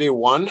obesity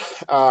one.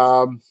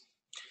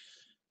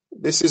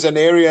 This is an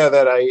area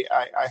that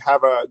I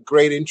have a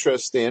great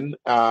interest in.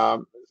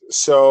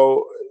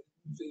 So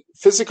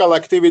physical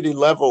activity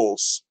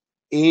levels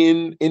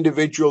in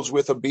individuals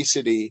with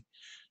obesity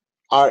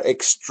are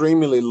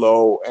extremely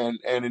low, and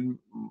in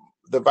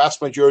the vast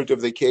majority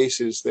of the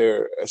cases,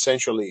 they're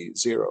essentially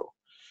zero.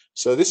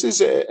 So this is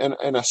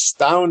an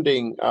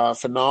astounding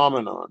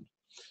phenomenon,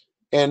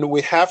 and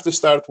we have to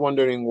start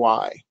wondering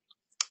why.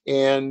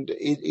 And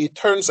it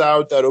turns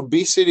out that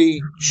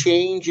obesity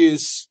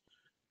changes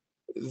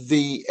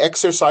the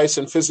exercise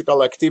and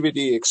physical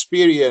activity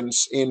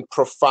experience in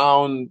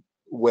profound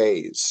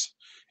ways.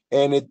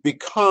 And it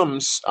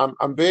becomes,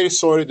 I'm very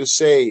sorry to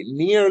say,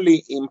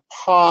 nearly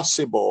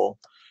impossible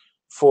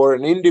for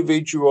an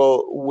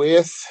individual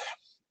with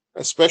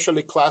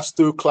especially class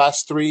 2,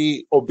 class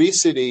 3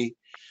 obesity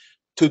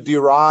to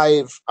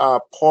derive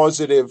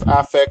positive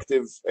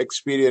affective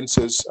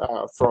experiences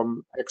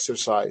from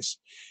exercise.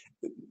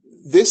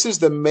 This is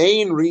the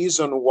main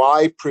reason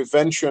why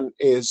prevention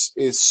is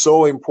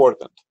so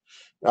important,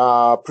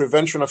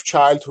 prevention of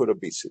childhood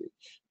obesity.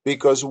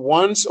 Because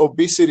once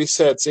obesity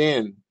sets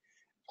in,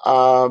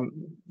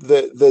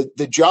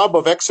 the job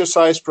of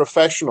exercise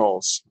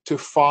professionals to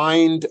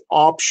find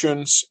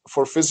options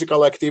for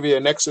physical activity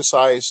and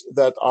exercise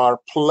that are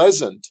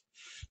pleasant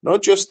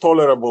not just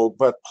tolerable,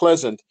 but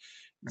pleasant,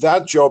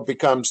 that job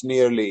becomes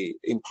nearly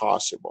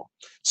impossible.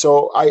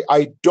 So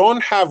I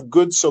don't have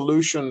good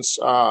solutions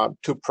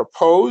to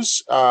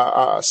propose,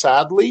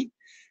 sadly.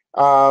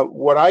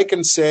 What I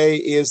can say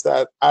is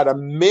that at a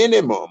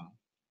minimum,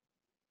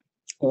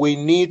 we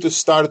need to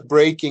start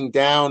breaking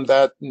down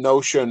that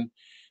notion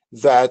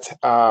that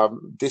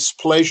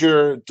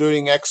displeasure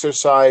during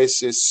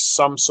exercise is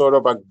some sort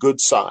of a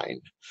good sign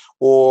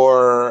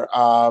or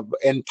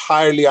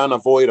entirely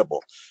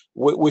unavoidable.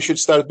 We should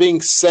start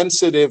being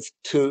sensitive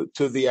to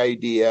the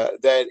idea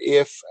that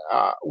if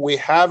we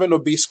have an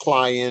obese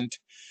client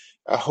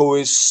who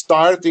is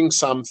starting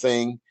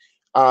something,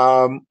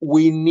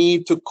 we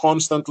need to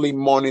constantly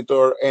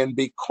monitor and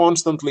be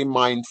constantly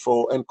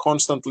mindful and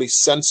constantly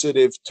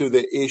sensitive to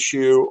the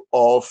issue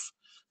of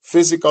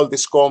physical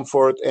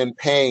discomfort and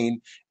pain,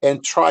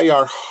 and try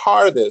our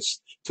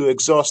hardest to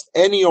exhaust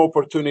any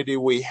opportunity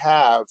we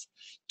have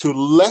to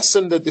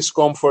lessen the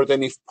discomfort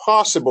and, if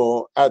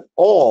possible at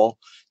all,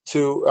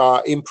 to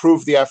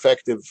improve the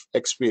affective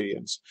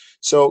experience.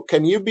 So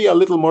can you be a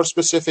little more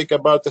specific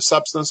about the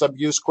substance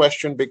abuse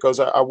question?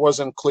 Because I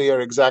wasn't clear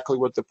exactly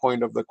what the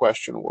point of the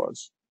question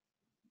was.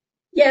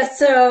 Yes,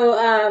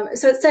 so it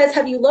says,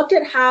 have you looked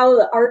at how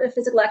the art of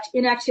physical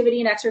inactivity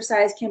and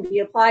exercise can be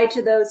applied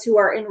to those who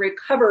are in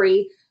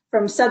recovery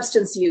from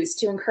substance use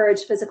to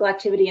encourage physical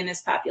activity in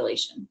this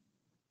population?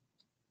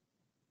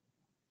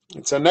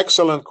 It's an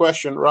excellent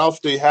question.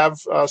 Ralf, do you have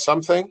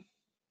something?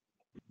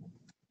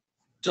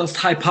 Just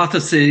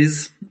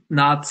hypotheses,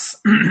 not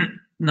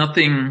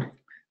nothing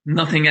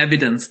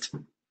evidenced.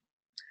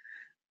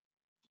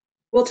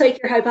 We'll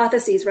take your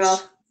hypotheses,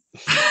 Ralf.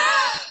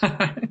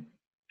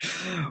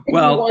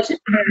 Well,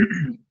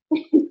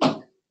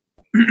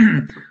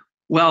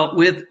 well,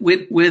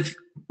 with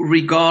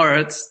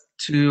regards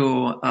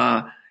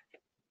to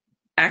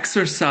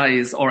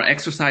exercise or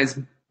exercise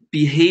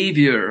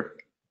behavior,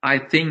 I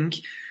think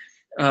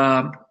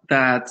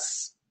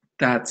that's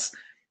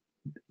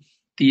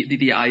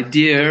the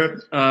idea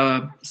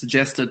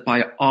suggested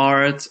by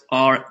art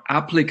are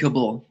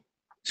applicable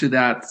to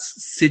that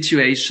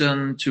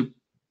situation, to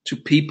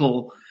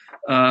people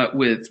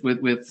with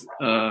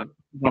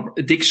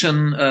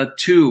addiction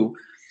too.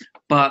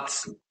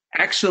 But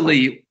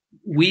actually,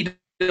 we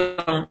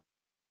don't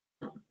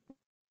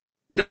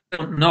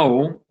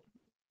know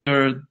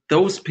whether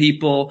those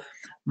people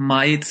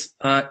might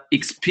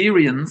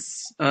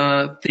experience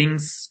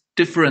things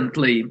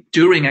differently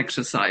during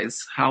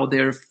exercise, how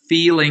their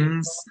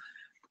feelings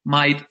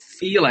might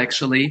feel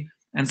actually.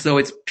 And so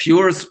it's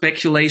pure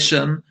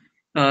speculation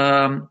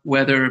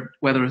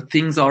whether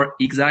things are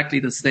exactly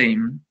the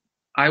same.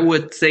 I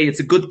would say it's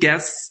a good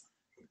guess,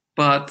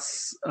 but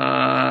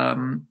I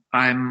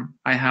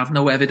have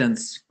no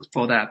evidence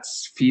for that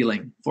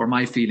feeling, for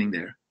my feeling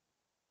there.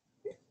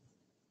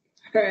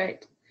 All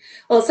right.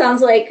 Well, it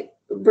sounds like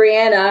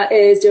Brianna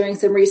is doing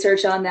some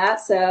research on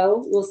that,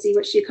 so we'll see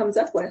what she comes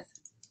up with.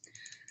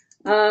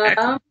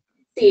 Let's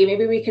see,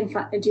 maybe we can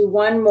do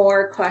one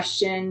more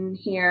question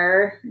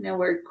here. I know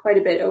we're quite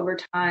a bit over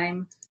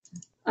time.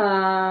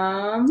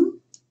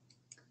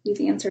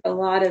 We've answered a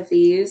lot of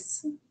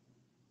these.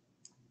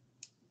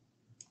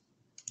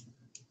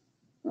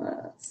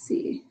 Let's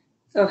see.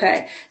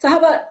 Okay, so how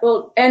about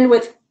we'll end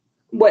with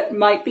what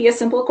might be a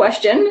simple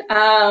question.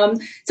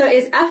 So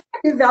is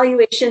affective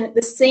valuation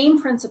the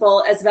same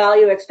principle as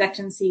value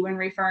expectancy when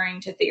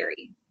referring to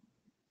theory?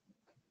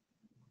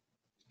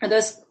 Are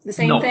those the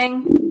same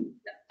thing?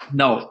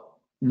 No,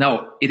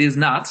 it is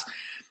not.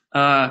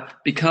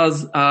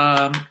 Because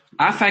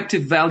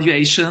affective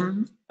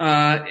valuation,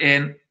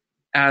 and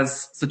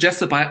as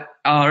suggested by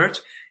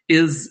art,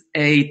 is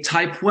a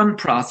type 1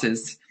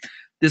 process.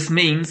 This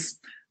means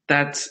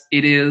that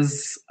it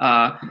is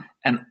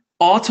an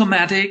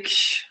automatic,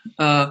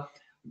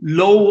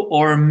 low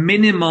or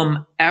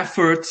minimum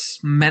effort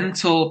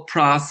mental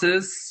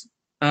process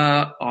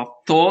of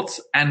thought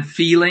and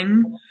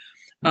feeling,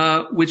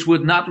 which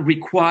would not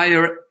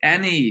require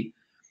any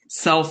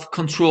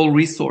self-control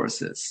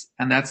resources.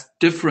 And that's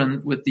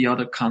different with the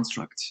other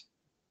constructs.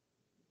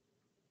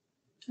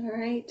 All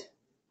right.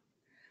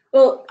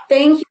 Well,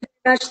 thank you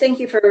very much. Thank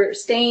you for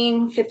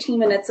staying 15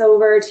 minutes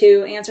over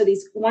to answer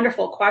these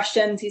wonderful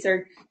questions. These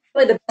are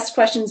really the best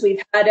questions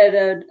we've had at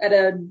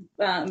a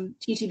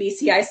TTB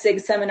CI-SIG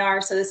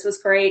seminar, so this was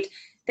great.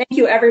 Thank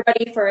you,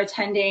 everybody, for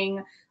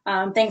attending.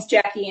 Thanks,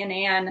 Jackie and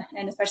Anne,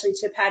 and especially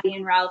to Patty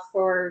and Ralph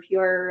for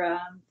your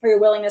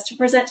willingness to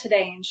present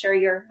today and share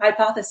your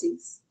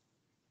hypotheses.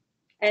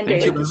 And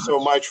thank you so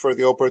much for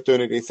the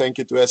opportunity. Thank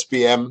you to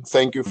SPM.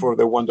 Thank you for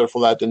the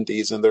wonderful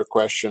attendees and their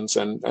questions,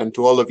 and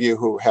to all of you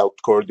who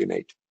helped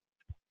coordinate.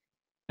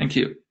 Thank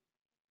you.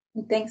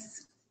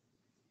 Thanks.